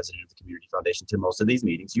invite the president of the Community Foundation to most of these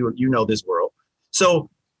meetings. You know this world. So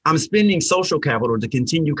I'm spending social capital to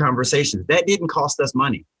continue conversations. That didn't cost us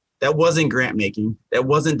money. That wasn't grant making. That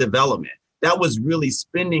wasn't development. That was really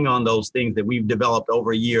spending on those things that we've developed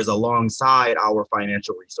over years alongside our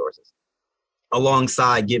financial resources,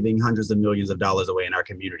 alongside giving hundreds of millions of dollars away in our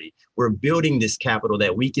community. We're building this capital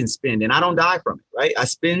that we can spend, and I don't die from it, right? I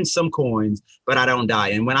spend some coins, but I don't die.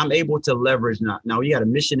 And when I'm able to leverage, now we got a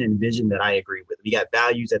mission and vision that I agree with. We got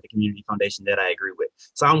values at the Community Foundation that I agree with.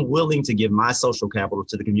 So I'm willing to give my social capital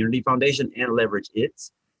to the Community Foundation and leverage it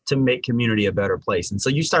to make community a better place. And so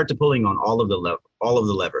you start to pulling on all of the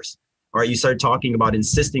levers. All right, you start talking about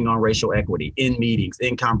insisting on racial equity in meetings,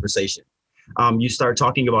 in conversation. You start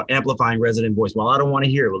talking about amplifying resident voice. Well, I don't want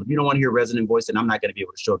to hear it. Well, if you don't want to hear resident voice, then I'm not going to be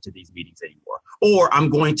able to show up to these meetings anymore. Or I'm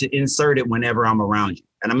going to insert it whenever I'm around you.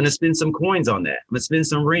 And I'm going to spend some coins on that. I'm going to spend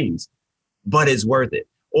some rings, but it's worth it.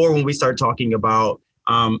 Or when we start talking about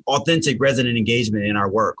authentic resident engagement in our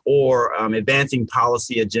work, or advancing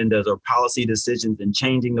policy agendas or policy decisions and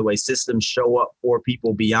changing the way systems show up for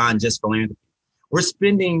people beyond just philanthropy. We're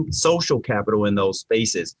spending social capital in those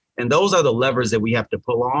spaces. And those are the levers that we have to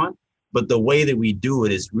pull on. But the way that we do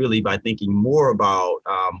it is really by thinking more about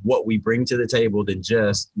what we bring to the table than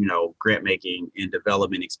just, grant making and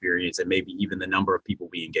development experience, and maybe even the number of people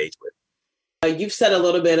we engage with. You've said a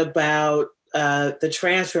little bit about the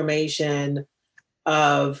transformation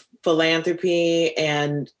of philanthropy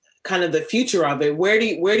and kind of the future of it. Where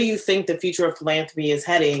do you think the future of philanthropy is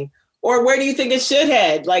heading? Or where do you think it should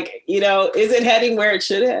head? Is it heading where it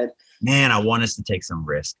should head? Man, I want us to take some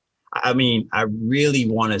risk. I mean, I really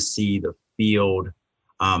want to see the field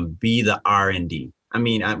be the R&D. I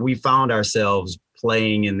mean, we found ourselves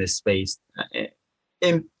playing in this space.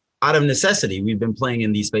 And out of necessity, we've been playing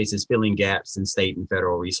in these spaces, filling gaps in state and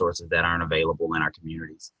federal resources that aren't available in our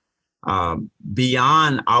communities.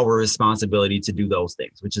 Beyond our responsibility to do those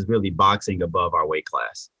things, which is really boxing above our weight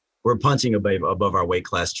class. We're punching above our weight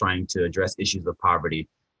class, trying to address issues of poverty.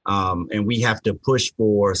 And we have to push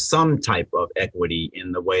for some type of equity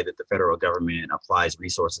in the way that the federal government applies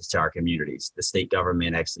resources to our communities. The state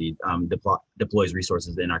government actually deploys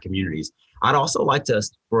resources in our communities. I'd also like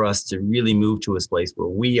for us to really move to a place where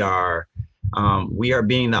we are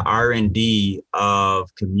being the R&D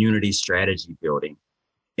of community strategy building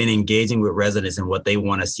and engaging with residents and what they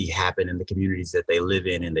want to see happen in the communities that they live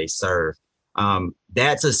in and they serve.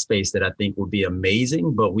 That's a space that I think will be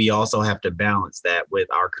amazing, but we also have to balance that with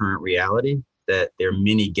our current reality, that there are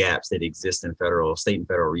many gaps that exist in state and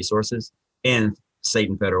federal resources and state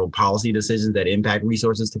and federal policy decisions that impact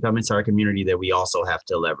resources to come into our community that we also have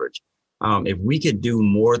to leverage. If we could do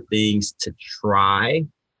more things to try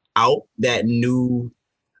out that new,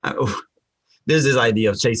 there's this idea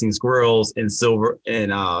of chasing squirrels and silver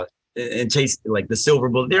and chase like the silver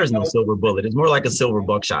bullet. There's no silver bullet. It's more like a silver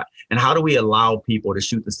buckshot. And how do we allow people to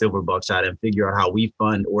shoot the silver buckshot and figure out how we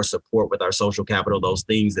fund or support with our social capital those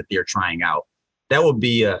things that they're trying out? That would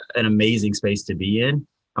be an amazing space to be in.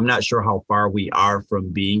 I'm not sure how far we are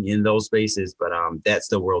from being in those spaces, but that's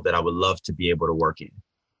the world that I would love to be able to work in.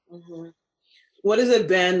 Mm-hmm. What has it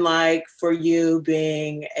been like for you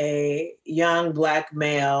being a young Black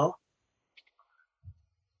male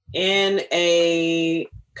in a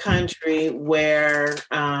country where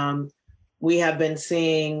we have been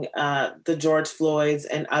seeing the George Floyds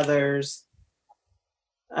and others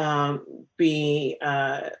be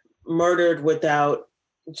murdered without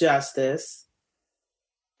justice,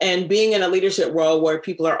 and being in a leadership role where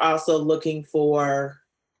people are also looking for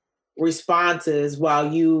responses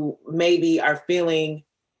while you maybe are feeling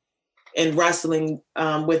and wrestling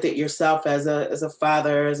with it yourself as a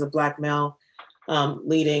father, as a Black male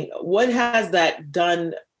leading? What has that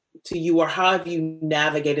done to you, or how have you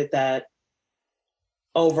navigated that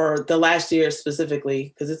over the last year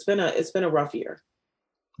specifically? Because it's been a rough year.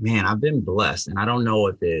 Man, I've been blessed, and I don't know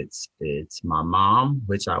if it's my mom,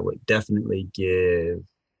 which I would definitely give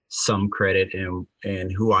some credit in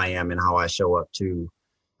who I am and how I show up to.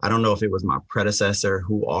 I don't know if it was my predecessor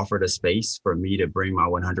who offered a space for me to bring my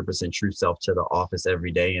 100% true self to the office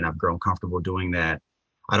every day, and I've grown comfortable doing that.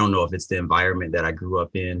 I don't know if it's the environment that I grew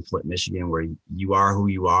up in, Flint, Michigan, where you are who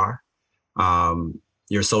you are.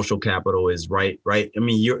 Your social capital is right. I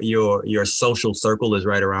mean, your social circle is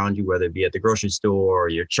right around you, whether it be at the grocery store or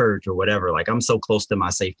your church or whatever. Like, I'm so close to my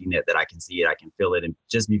safety net that I can see it, I can feel it. And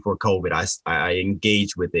just before COVID, I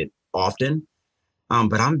engaged with it often,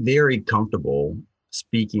 but I'm very comfortable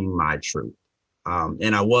speaking my truth.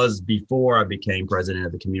 And I was before I became president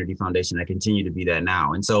of the Community Foundation. I continue to be that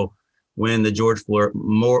now. And so when the George Floyd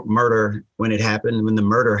murder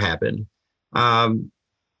happened,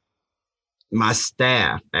 my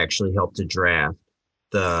staff actually helped to draft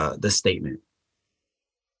the statement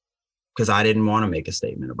because I didn't want to make a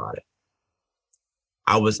statement about it.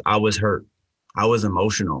 I was hurt. I was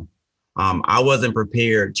emotional. I wasn't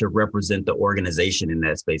prepared to represent the organization in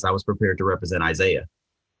that space. I was prepared to represent Isaiah.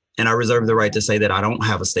 And I reserve the right to say that I don't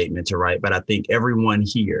have a statement to write, but I think everyone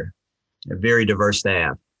here, a very diverse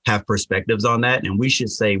staff, have perspectives on that. And we should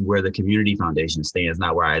say where the Community Foundation stands,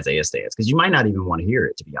 not where Isaiah stands, because you might not even want to hear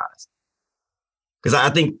it, to be honest. Because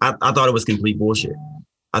I thought it was complete bullshit.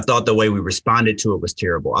 I thought the way we responded to it was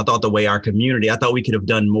terrible. I thought the way I thought we could have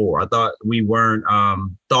done more. I thought we weren't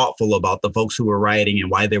thoughtful about the folks who were rioting and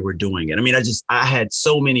why they were doing it. I mean, I had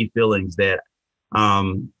so many feelings that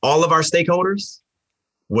all of our stakeholders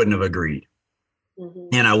wouldn't have agreed. Mm-hmm.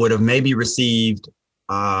 And I would have maybe received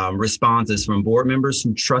responses from board members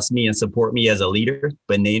who trust me and support me as a leader,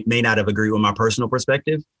 but may not have agreed with my personal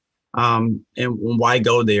perspective. And why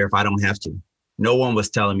go there if I don't have to? No one was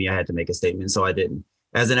telling me I had to make a statement, so I didn't.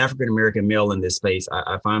 As an African-American male in this space,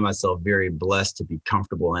 I find myself very blessed to be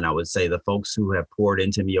comfortable. And I would say the folks who have poured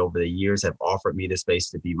into me over the years have offered me the space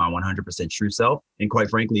to be my 100% true self. And quite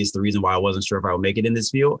frankly, it's the reason why I wasn't sure if I would make it in this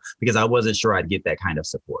field, because I wasn't sure I'd get that kind of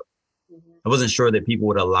support. Mm-hmm. I wasn't sure that people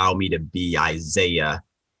would allow me to be Isaiah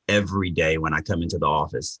every day when I come into the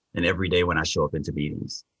office and every day when I show up into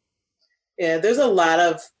meetings. Yeah, there's a lot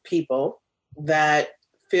of people that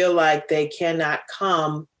feel like they cannot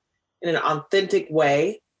come in an authentic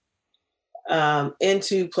way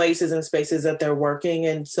into places and spaces that they're working.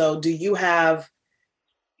 And so do you have,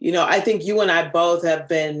 I think you and I both have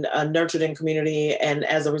been nurtured in community, and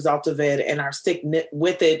as a result of it, and our stick-ness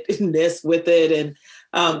with it,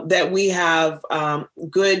 and that we have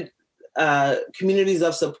good communities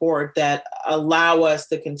of support that allow us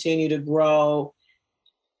to continue to grow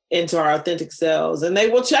into our authentic selves. And they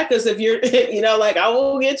will check us if you're, like I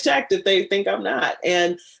will get checked if they think I'm not.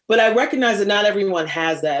 But I recognize that not everyone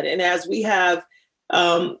has that. And as we have,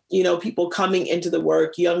 people coming into the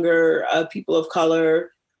work, younger people of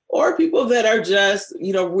color, or people that are just,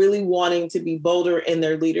 really wanting to be bolder in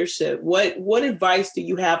their leadership, what advice do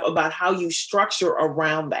you have about how you structure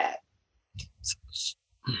around that?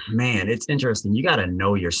 Man, it's interesting. You got to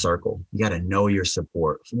know your circle. You got to know your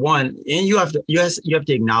support. One, and you have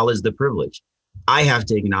to acknowledge the privilege. I have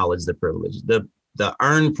to acknowledge the privilege, the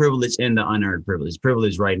earned privilege and the unearned privilege.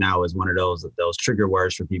 Privilege right now is one of those trigger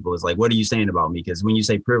words for people. It's like, what are you saying about me? Because when you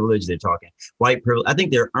say privilege, they're talking white privilege. I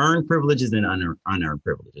think they're earned privileges and unearned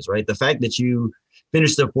privileges, right? The fact that you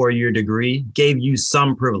finished a 4-year degree gave you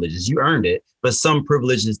some privileges. You earned it, but some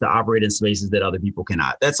privileges to operate in spaces that other people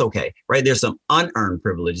cannot. That's okay, right? There's some unearned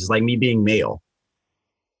privileges, like me being male.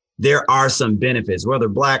 There are some benefits, whether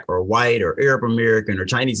Black or white or Arab American or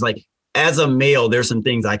Chinese. Like, as a male, there's some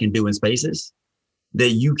things I can do in spaces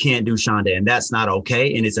that you can't do, Chanda, and that's not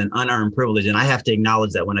okay. And it's an unearned privilege. And I have to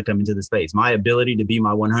acknowledge that when I come into the space. My ability to be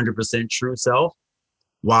my 100% true self,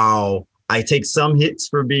 while I take some hits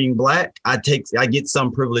for being Black, I get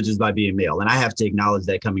some privileges by being male. And I have to acknowledge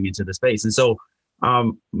that coming into the space. And so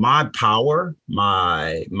my power,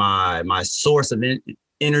 my source of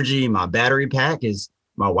energy, my battery pack is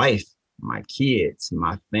my wife, my kids,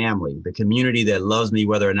 my family, the community that loves me,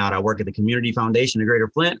 whether or not I work at the Community Foundation of Greater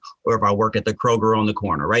Flint, or if I work at the Kroger on the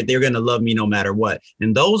corner, right? They're going to love me no matter what.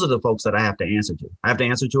 And those are the folks that I have to answer to. I have to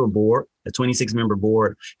answer to a board, a 26-member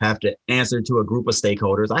board, I have to answer to a group of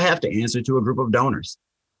stakeholders. I have to answer to a group of donors.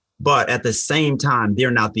 But at the same time,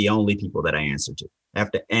 they're not the only people that I answer to. I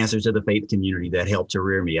have to answer to the faith community that helped to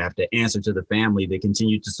rear me. I have to answer to the family that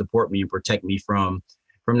continue to support me and protect me from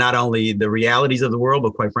not only the realities of the world,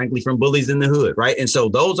 but quite frankly, from bullies in the hood, right? And so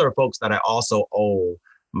those are folks that I also owe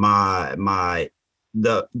the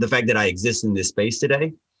fact that I exist in this space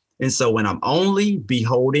today. And so when I'm only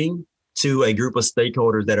beholding to a group of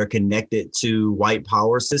stakeholders that are connected to white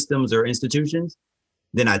power systems or institutions,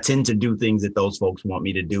 then I tend to do things that those folks want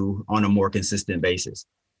me to do on a more consistent basis.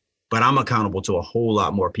 But I'm accountable to a whole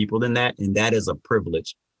lot more people than that. And that is a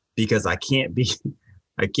privilege, because I can't be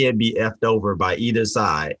effed over by either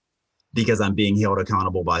side, because I'm being held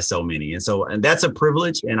accountable by so many. And that's a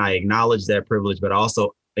privilege. And I acknowledge that privilege, but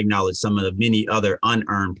also acknowledge some of the many other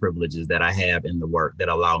unearned privileges that I have in the work that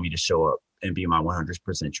allow me to show up and be my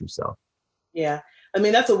 100% true self. Yeah. I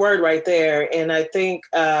mean, that's a word right there. And I think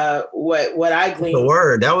what I gleaned. The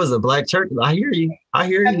word, that was a Black church. I hear you. That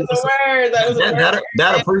was a word.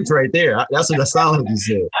 That preach right there. That's what the sound you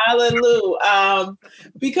said. Hallelujah.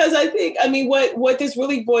 Because I think, what this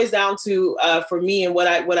really boils down to for me, and what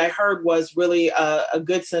I heard was really a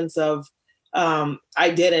good sense of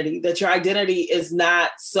identity, that your identity is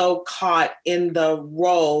not so caught in the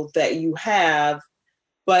role that you have,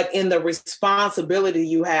 but in the responsibility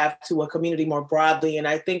you have to a community more broadly. And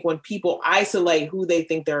I think when people isolate who they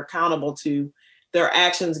think they're accountable to, their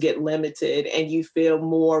actions get limited and you feel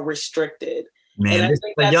more restricted. Man, this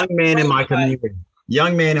is a young man in my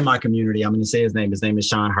community. I'm going to say his name. His name is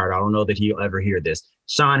Sean Hart. I don't know that he'll ever hear this.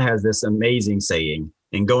 Sean has this amazing saying.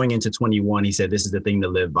 And going into 21, he said, this is the thing to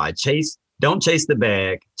live by. Don't chase the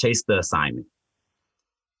bag, chase the assignment.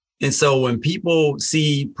 And so when people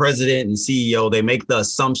see president and CEO, they make the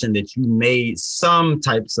assumption that you made some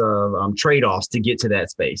types of trade-offs to get to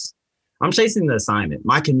that space. I'm chasing the assignment.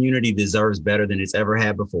 My community deserves better than it's ever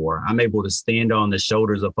had before. I'm able to stand on the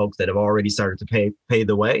shoulders of folks that have already started to pay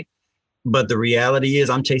the way. But the reality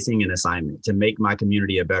is I'm chasing an assignment to make my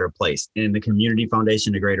community a better place. And the Community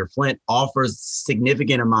Foundation of Greater Flint offers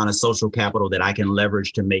significant amount of social capital that I can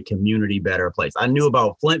leverage to make community better place. I knew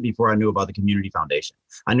about Flint before I knew about the Community Foundation.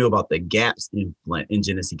 I knew about the gaps in Flint, in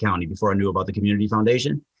Genesee County, before I knew about the Community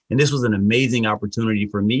Foundation. And this was an amazing opportunity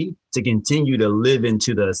for me to continue to live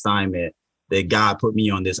into the assignment that God put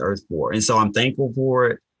me on this earth for. And so I'm thankful for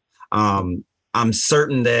it. I'm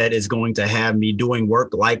certain that it's going to have me doing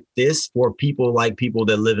work like this for people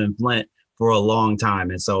that live in Flint for a long time.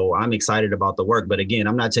 And so I'm excited about the work. But again,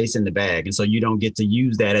 I'm not chasing the bag. And so you don't get to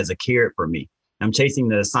use that as a carrot for me. I'm chasing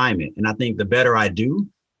the assignment. And I think the better I do,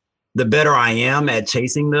 the better I am at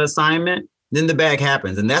chasing the assignment, then the bag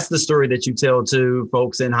happens. And that's the story that you tell to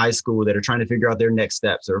folks in high school that are trying to figure out their next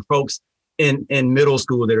steps, or folks in middle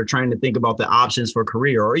school that are trying to think about the options for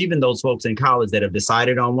career, or even those folks in college that have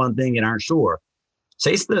decided on one thing and aren't sure.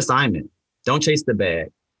 Chase the assignment. Don't chase the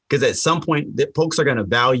bag. Because at some point, folks are going to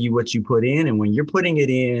value what you put in. And when you're putting it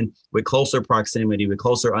in with closer proximity, with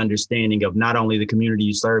closer understanding of not only the community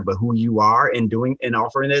you serve, but who you are and doing and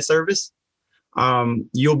offering that service,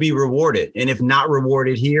 you'll be rewarded. And if not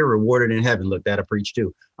rewarded here, rewarded in heaven. Look, that'll preach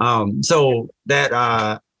too. So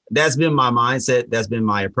that's been my mindset. That's been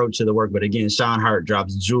my approach to the work. But again, Sean Hart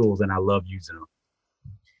drops jewels and I love using them.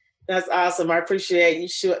 That's awesome. I appreciate you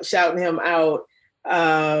shouting him out.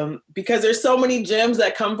 Because there's so many gems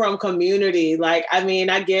that come from community. Like, I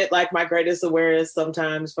mean, I get like my greatest awareness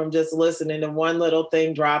sometimes from just listening to one little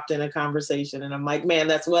thing dropped in a conversation. And I'm like, man,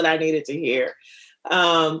 that's what I needed to hear.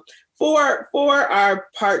 For our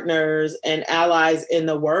partners and allies in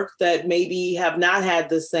the work that maybe have not had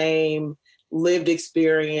the same lived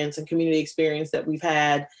experience and community experience that we've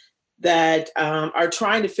had, that are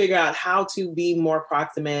trying to figure out how to be more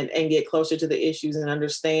proximate and get closer to the issues and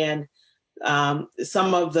understand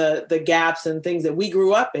some of the gaps and things that we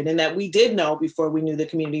grew up in and that we did know before we knew the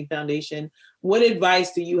Community Foundation. What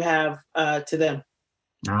advice do you have to them?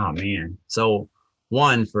 Oh, man. So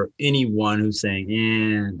one, for anyone who's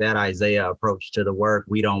saying, that Isaiah approach to the work,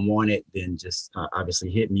 we don't want it, then just obviously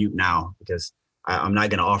hit mute now, because I'm not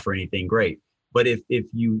going to offer anything great. But if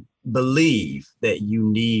you believe that you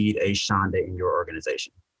need a Chanda in your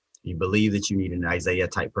organization, you believe that you need an Isaiah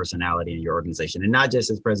type personality in your organization, and not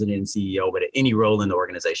just as president and CEO, but at any role in the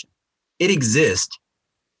organization. It exists.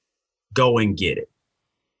 Go and get it.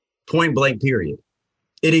 Point blank, period.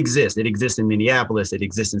 It exists. It exists in Minneapolis. It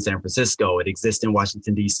exists in San Francisco. It exists in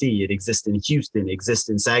Washington, D.C. It exists in Houston. It exists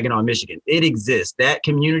in Saginaw, Michigan. It exists. That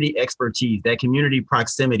community expertise, that community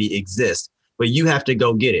proximity exists, but you have to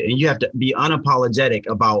go get it. And you have to be unapologetic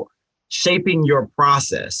about shaping your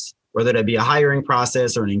process, whether that be a hiring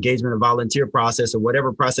process or an engagement or volunteer process or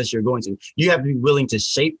whatever process you're going to. You have to be willing to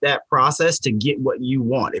shape that process to get what you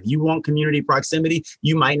want. If you want community proximity,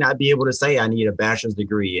 you might not be able to say, I need a bachelor's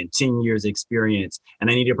degree and 10 years experience, and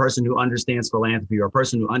I need a person who understands philanthropy, or a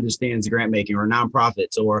person who understands grant making or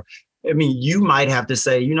nonprofits. Or, I mean, you might have to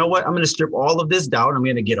say, you know what, I'm going to strip all of this down. I'm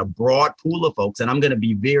going to get a broad pool of folks, and I'm going to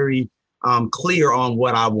be very clear on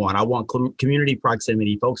what I want. I want community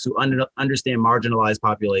proximity, folks who understand marginalized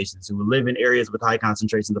populations, who live in areas with high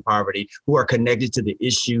concentrations of poverty, who are connected to the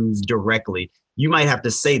issues directly. You might have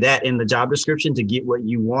to say that in the job description to get what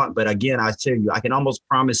you want. But again, I tell you, I can almost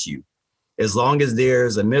promise you, as long as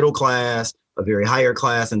there's a middle class, a very higher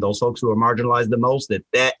class, and those folks who are marginalized the most,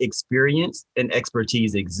 that experience and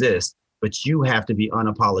expertise exists, but you have to be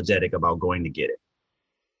unapologetic about going to get it.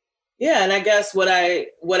 Yeah, and I guess what I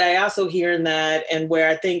also hear in that, and where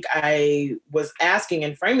I think I was asking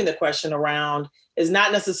and framing the question around, is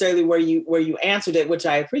not necessarily where you answered it, which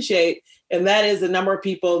I appreciate, and that is the number of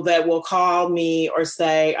people that will call me or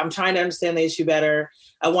say, I'm trying to understand the issue better.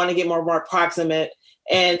 I want to get more proximate.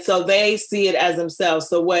 And so they see it as themselves.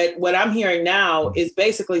 So what I'm hearing now is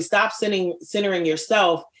basically stop centering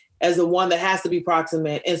yourself as the one that has to be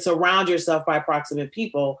proximate, and surround yourself by proximate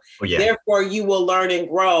people. Oh, yeah. Therefore, you will learn and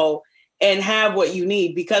grow and have what you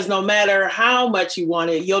need, because no matter how much you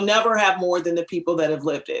want it, you'll never have more than the people that have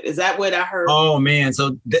lived it. Is that what I heard? Oh, man.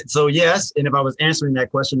 So yes. And if I was answering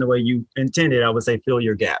that question the way you intended, I would say fill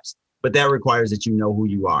your gaps. But that requires that you know who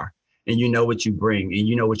you are, and you know what you bring, and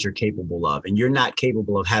you know what you're capable of. And you're not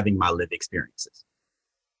capable of having my lived experiences.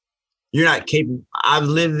 You're not capable. I've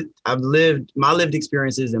lived my lived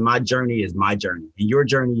experiences, and my journey is my journey, and your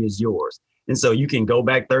journey is yours. And so you can go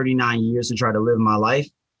back 39 years to try to live my life,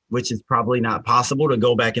 which is probably not possible to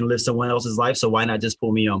go back and live someone else's life. So why not just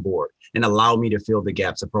pull me on board and allow me to fill the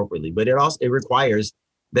gaps appropriately? But it requires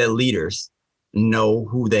that leaders know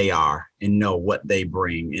who they are and know what they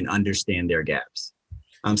bring and understand their gaps.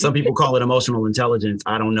 Some people call it emotional intelligence.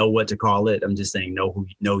 I don't know what to call it. I'm just saying,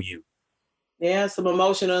 know you. Yeah, some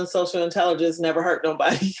emotional and social intelligence never hurt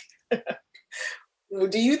nobody.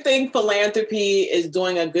 Do you think philanthropy is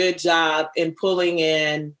doing a good job in pulling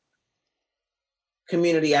in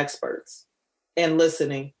community experts and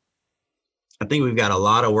listening? I think we've got a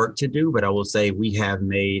lot of work to do, but I will say we have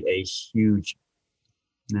made we've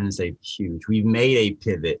made a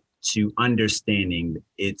pivot to understanding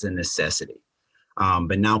it's a necessity.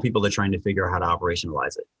 But now people are trying to figure out how to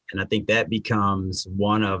operationalize it. And I think that becomes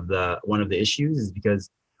one of the issues, is because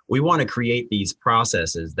we want to create these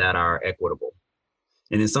processes that are equitable.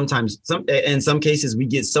 And then in some cases, we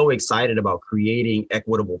get so excited about creating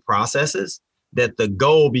equitable processes that the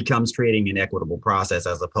goal becomes creating an equitable process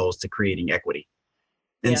as opposed to creating equity.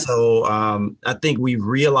 And so I think we've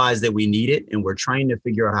realized that we need it, and we're trying to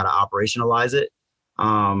figure out how to operationalize it.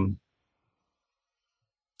 And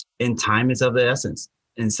time is of the essence.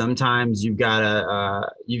 And sometimes you've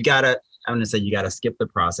gotta I'm going to say you got to skip the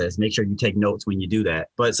process. Make sure you take notes when you do that.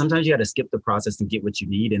 But sometimes you got to skip the process and get what you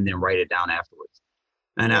need and then write it down afterwards.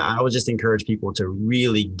 And I would just encourage people to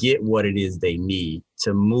really get what it is they need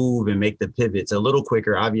to move and make the pivots a little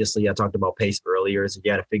quicker. Obviously, I talked about pace earlier, so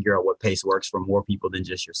you got to figure out what pace works for more people than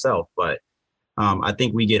just yourself. But I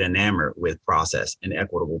think we get enamored with process and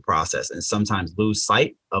equitable process and sometimes lose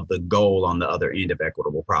sight of the goal on the other end of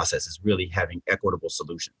equitable process is really having equitable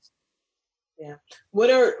solutions. Yeah.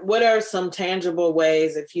 What are some tangible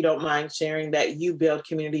ways, if you don't mind sharing, that you build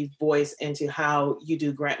community voice into how you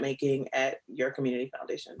do grant making at your community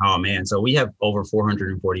foundation? Oh man, so we have over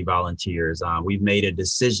 440 volunteers. We've made a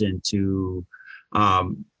decision to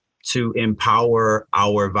empower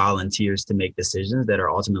our volunteers to make decisions that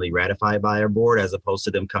are ultimately ratified by our board, as opposed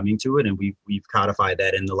to them coming to it. And we've codified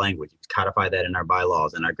that in the language, we've codified that in our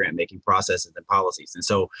bylaws and our grant making processes and policies. And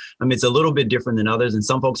so, it's a little bit different than others, and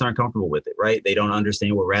some folks aren't comfortable with it, right? They don't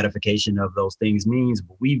understand what ratification of those things means.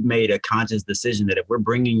 But we've made a conscious decision that if we're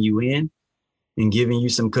bringing you in and giving you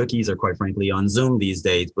some cookies, or quite frankly on Zoom these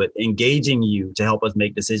days, but engaging you to help us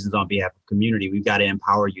make decisions on behalf of community, we've got to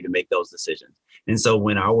empower you to make those decisions. And so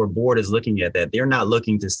when our board is looking at that, they're not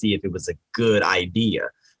looking to see if it was a good idea.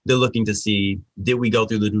 They're looking to see, did we go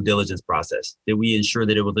through the due diligence process? Did we ensure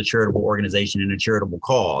that it was a charitable organization and a charitable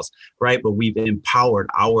cause, right? But we've empowered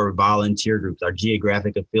our volunteer groups, our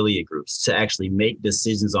geographic affiliate groups, to actually make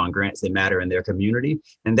decisions on grants that matter in their community.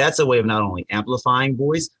 And that's a way of not only amplifying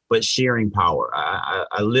voice, but sharing power.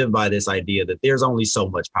 I live by this idea that there's only so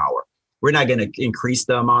much power. We're not going to increase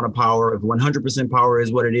the amount of power. If 100% power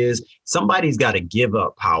is what it is, somebody's got to give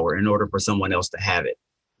up power in order for someone else to have it.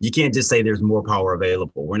 You can't just say there's more power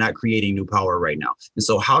available. We're not creating new power right now. And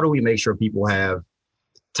so how do we make sure people have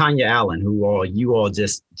Tanya Allen, who you all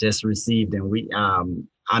just received, and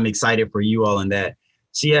I'm excited for you all in that.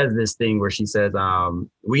 She has this thing where she says,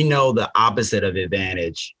 we know the opposite of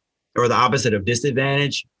advantage, or the opposite of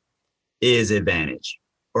disadvantage is advantage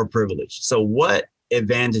or privilege. So what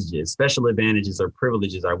advantages, special advantages or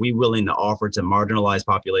privileges are we willing to offer to marginalized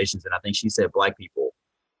populations? And I think she said Black people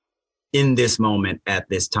in this moment at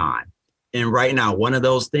this time. And right now, one of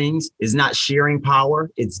those things is not sharing power,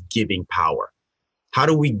 it's giving power. How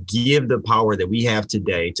do we give the power that we have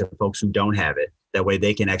today to folks who don't have it? That way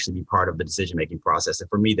they can actually be part of the decision-making process. And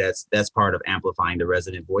for me, that's part of amplifying the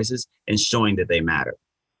resident voices and showing that they matter.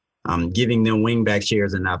 Giving them wingback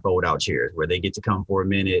chairs and not fold out chairs where they get to come for a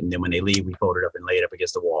minute and then when they leave, we fold it up and lay it up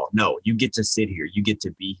against the wall. No, you get to sit here. You get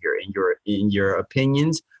to be here, and your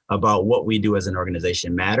opinions about what we do as an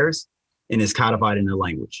organization matters, and is codified in the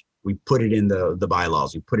language. We put it in the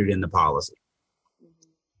bylaws. We put it in the policy.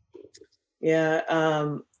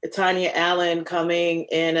 Yeah. Tanya Allen coming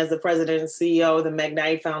in as the president and CEO of the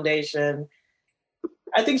McKnight Foundation.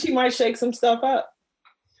 I think she might shake some stuff up.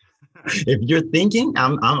 If you're thinking,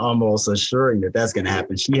 I'm almost assuring that that's going to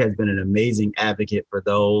happen. She has been an amazing advocate for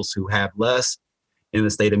those who have less in the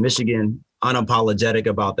state of Michigan, unapologetic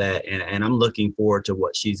about that. And I'm looking forward to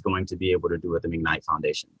what she's going to be able to do at the McKnight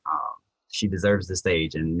Foundation. She deserves the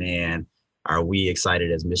stage. And man, are we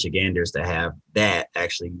excited as Michiganders to have that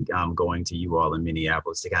actually going to you all in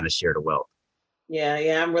Minneapolis to kind of share the wealth.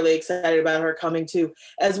 Yeah, I'm really excited about her coming too.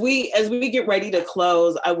 As we get ready to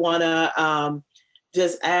close, I want to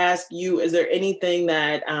just ask you, is there anything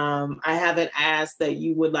that I haven't asked that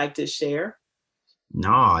you would like to share?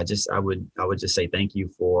 No, I would just say thank you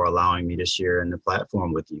for allowing me to share in the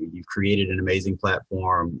platform with you. You've created an amazing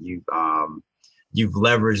platform. You've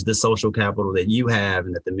leveraged the social capital that you have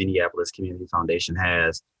and that the Minneapolis Community Foundation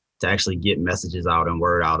has to actually get messages out and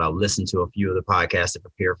word out. I've listened to a few of the podcasts to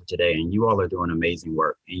prepare for today, and you all are doing amazing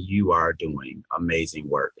work, and you are doing amazing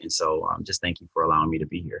work. And so just thank you for allowing me to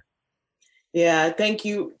be here. Yeah, thank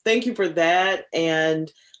you. Thank you for that.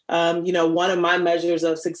 And, one of my measures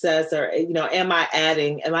of success are, am I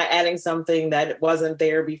adding something that wasn't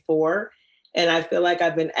there before? And I feel like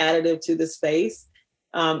I've been additive to the space.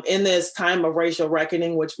 In this time of racial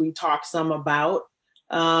reckoning, which we talked some about,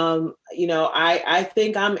 I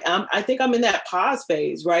think I'm in that pause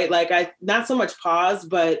phase, right? Like not so much pause,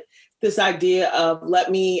 but this idea of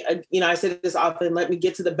let me, I say this often, let me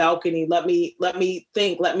get to the balcony, let me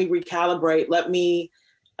think, let me recalibrate, let me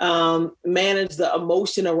manage the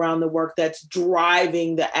emotion around the work that's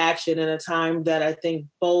driving the action in a time that I think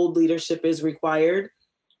bold leadership is required.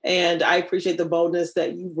 And I appreciate the boldness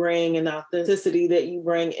that you bring and authenticity that you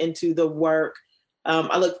bring into the work.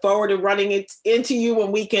 I look forward to running it into you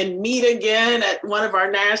when we can meet again at one of our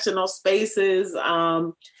national spaces.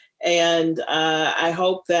 And I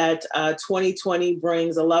hope that 2020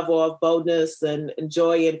 brings a level of boldness and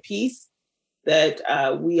joy and peace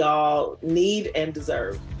that we all need and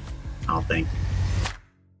deserve. Oh, thank you.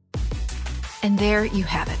 And there you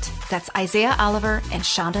have it. That's Isaiah Oliver and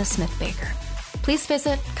Chanda Smith Baker. Please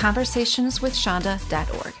visit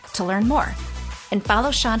conversationswithchanda.org to learn more. And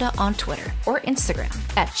follow Chanda on Twitter or Instagram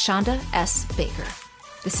at Chanda S. Baker.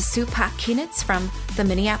 This is Sue Pak-Kienitz from the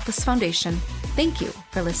Minneapolis Foundation. Thank you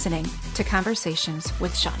for listening to Conversations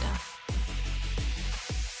with Chanda.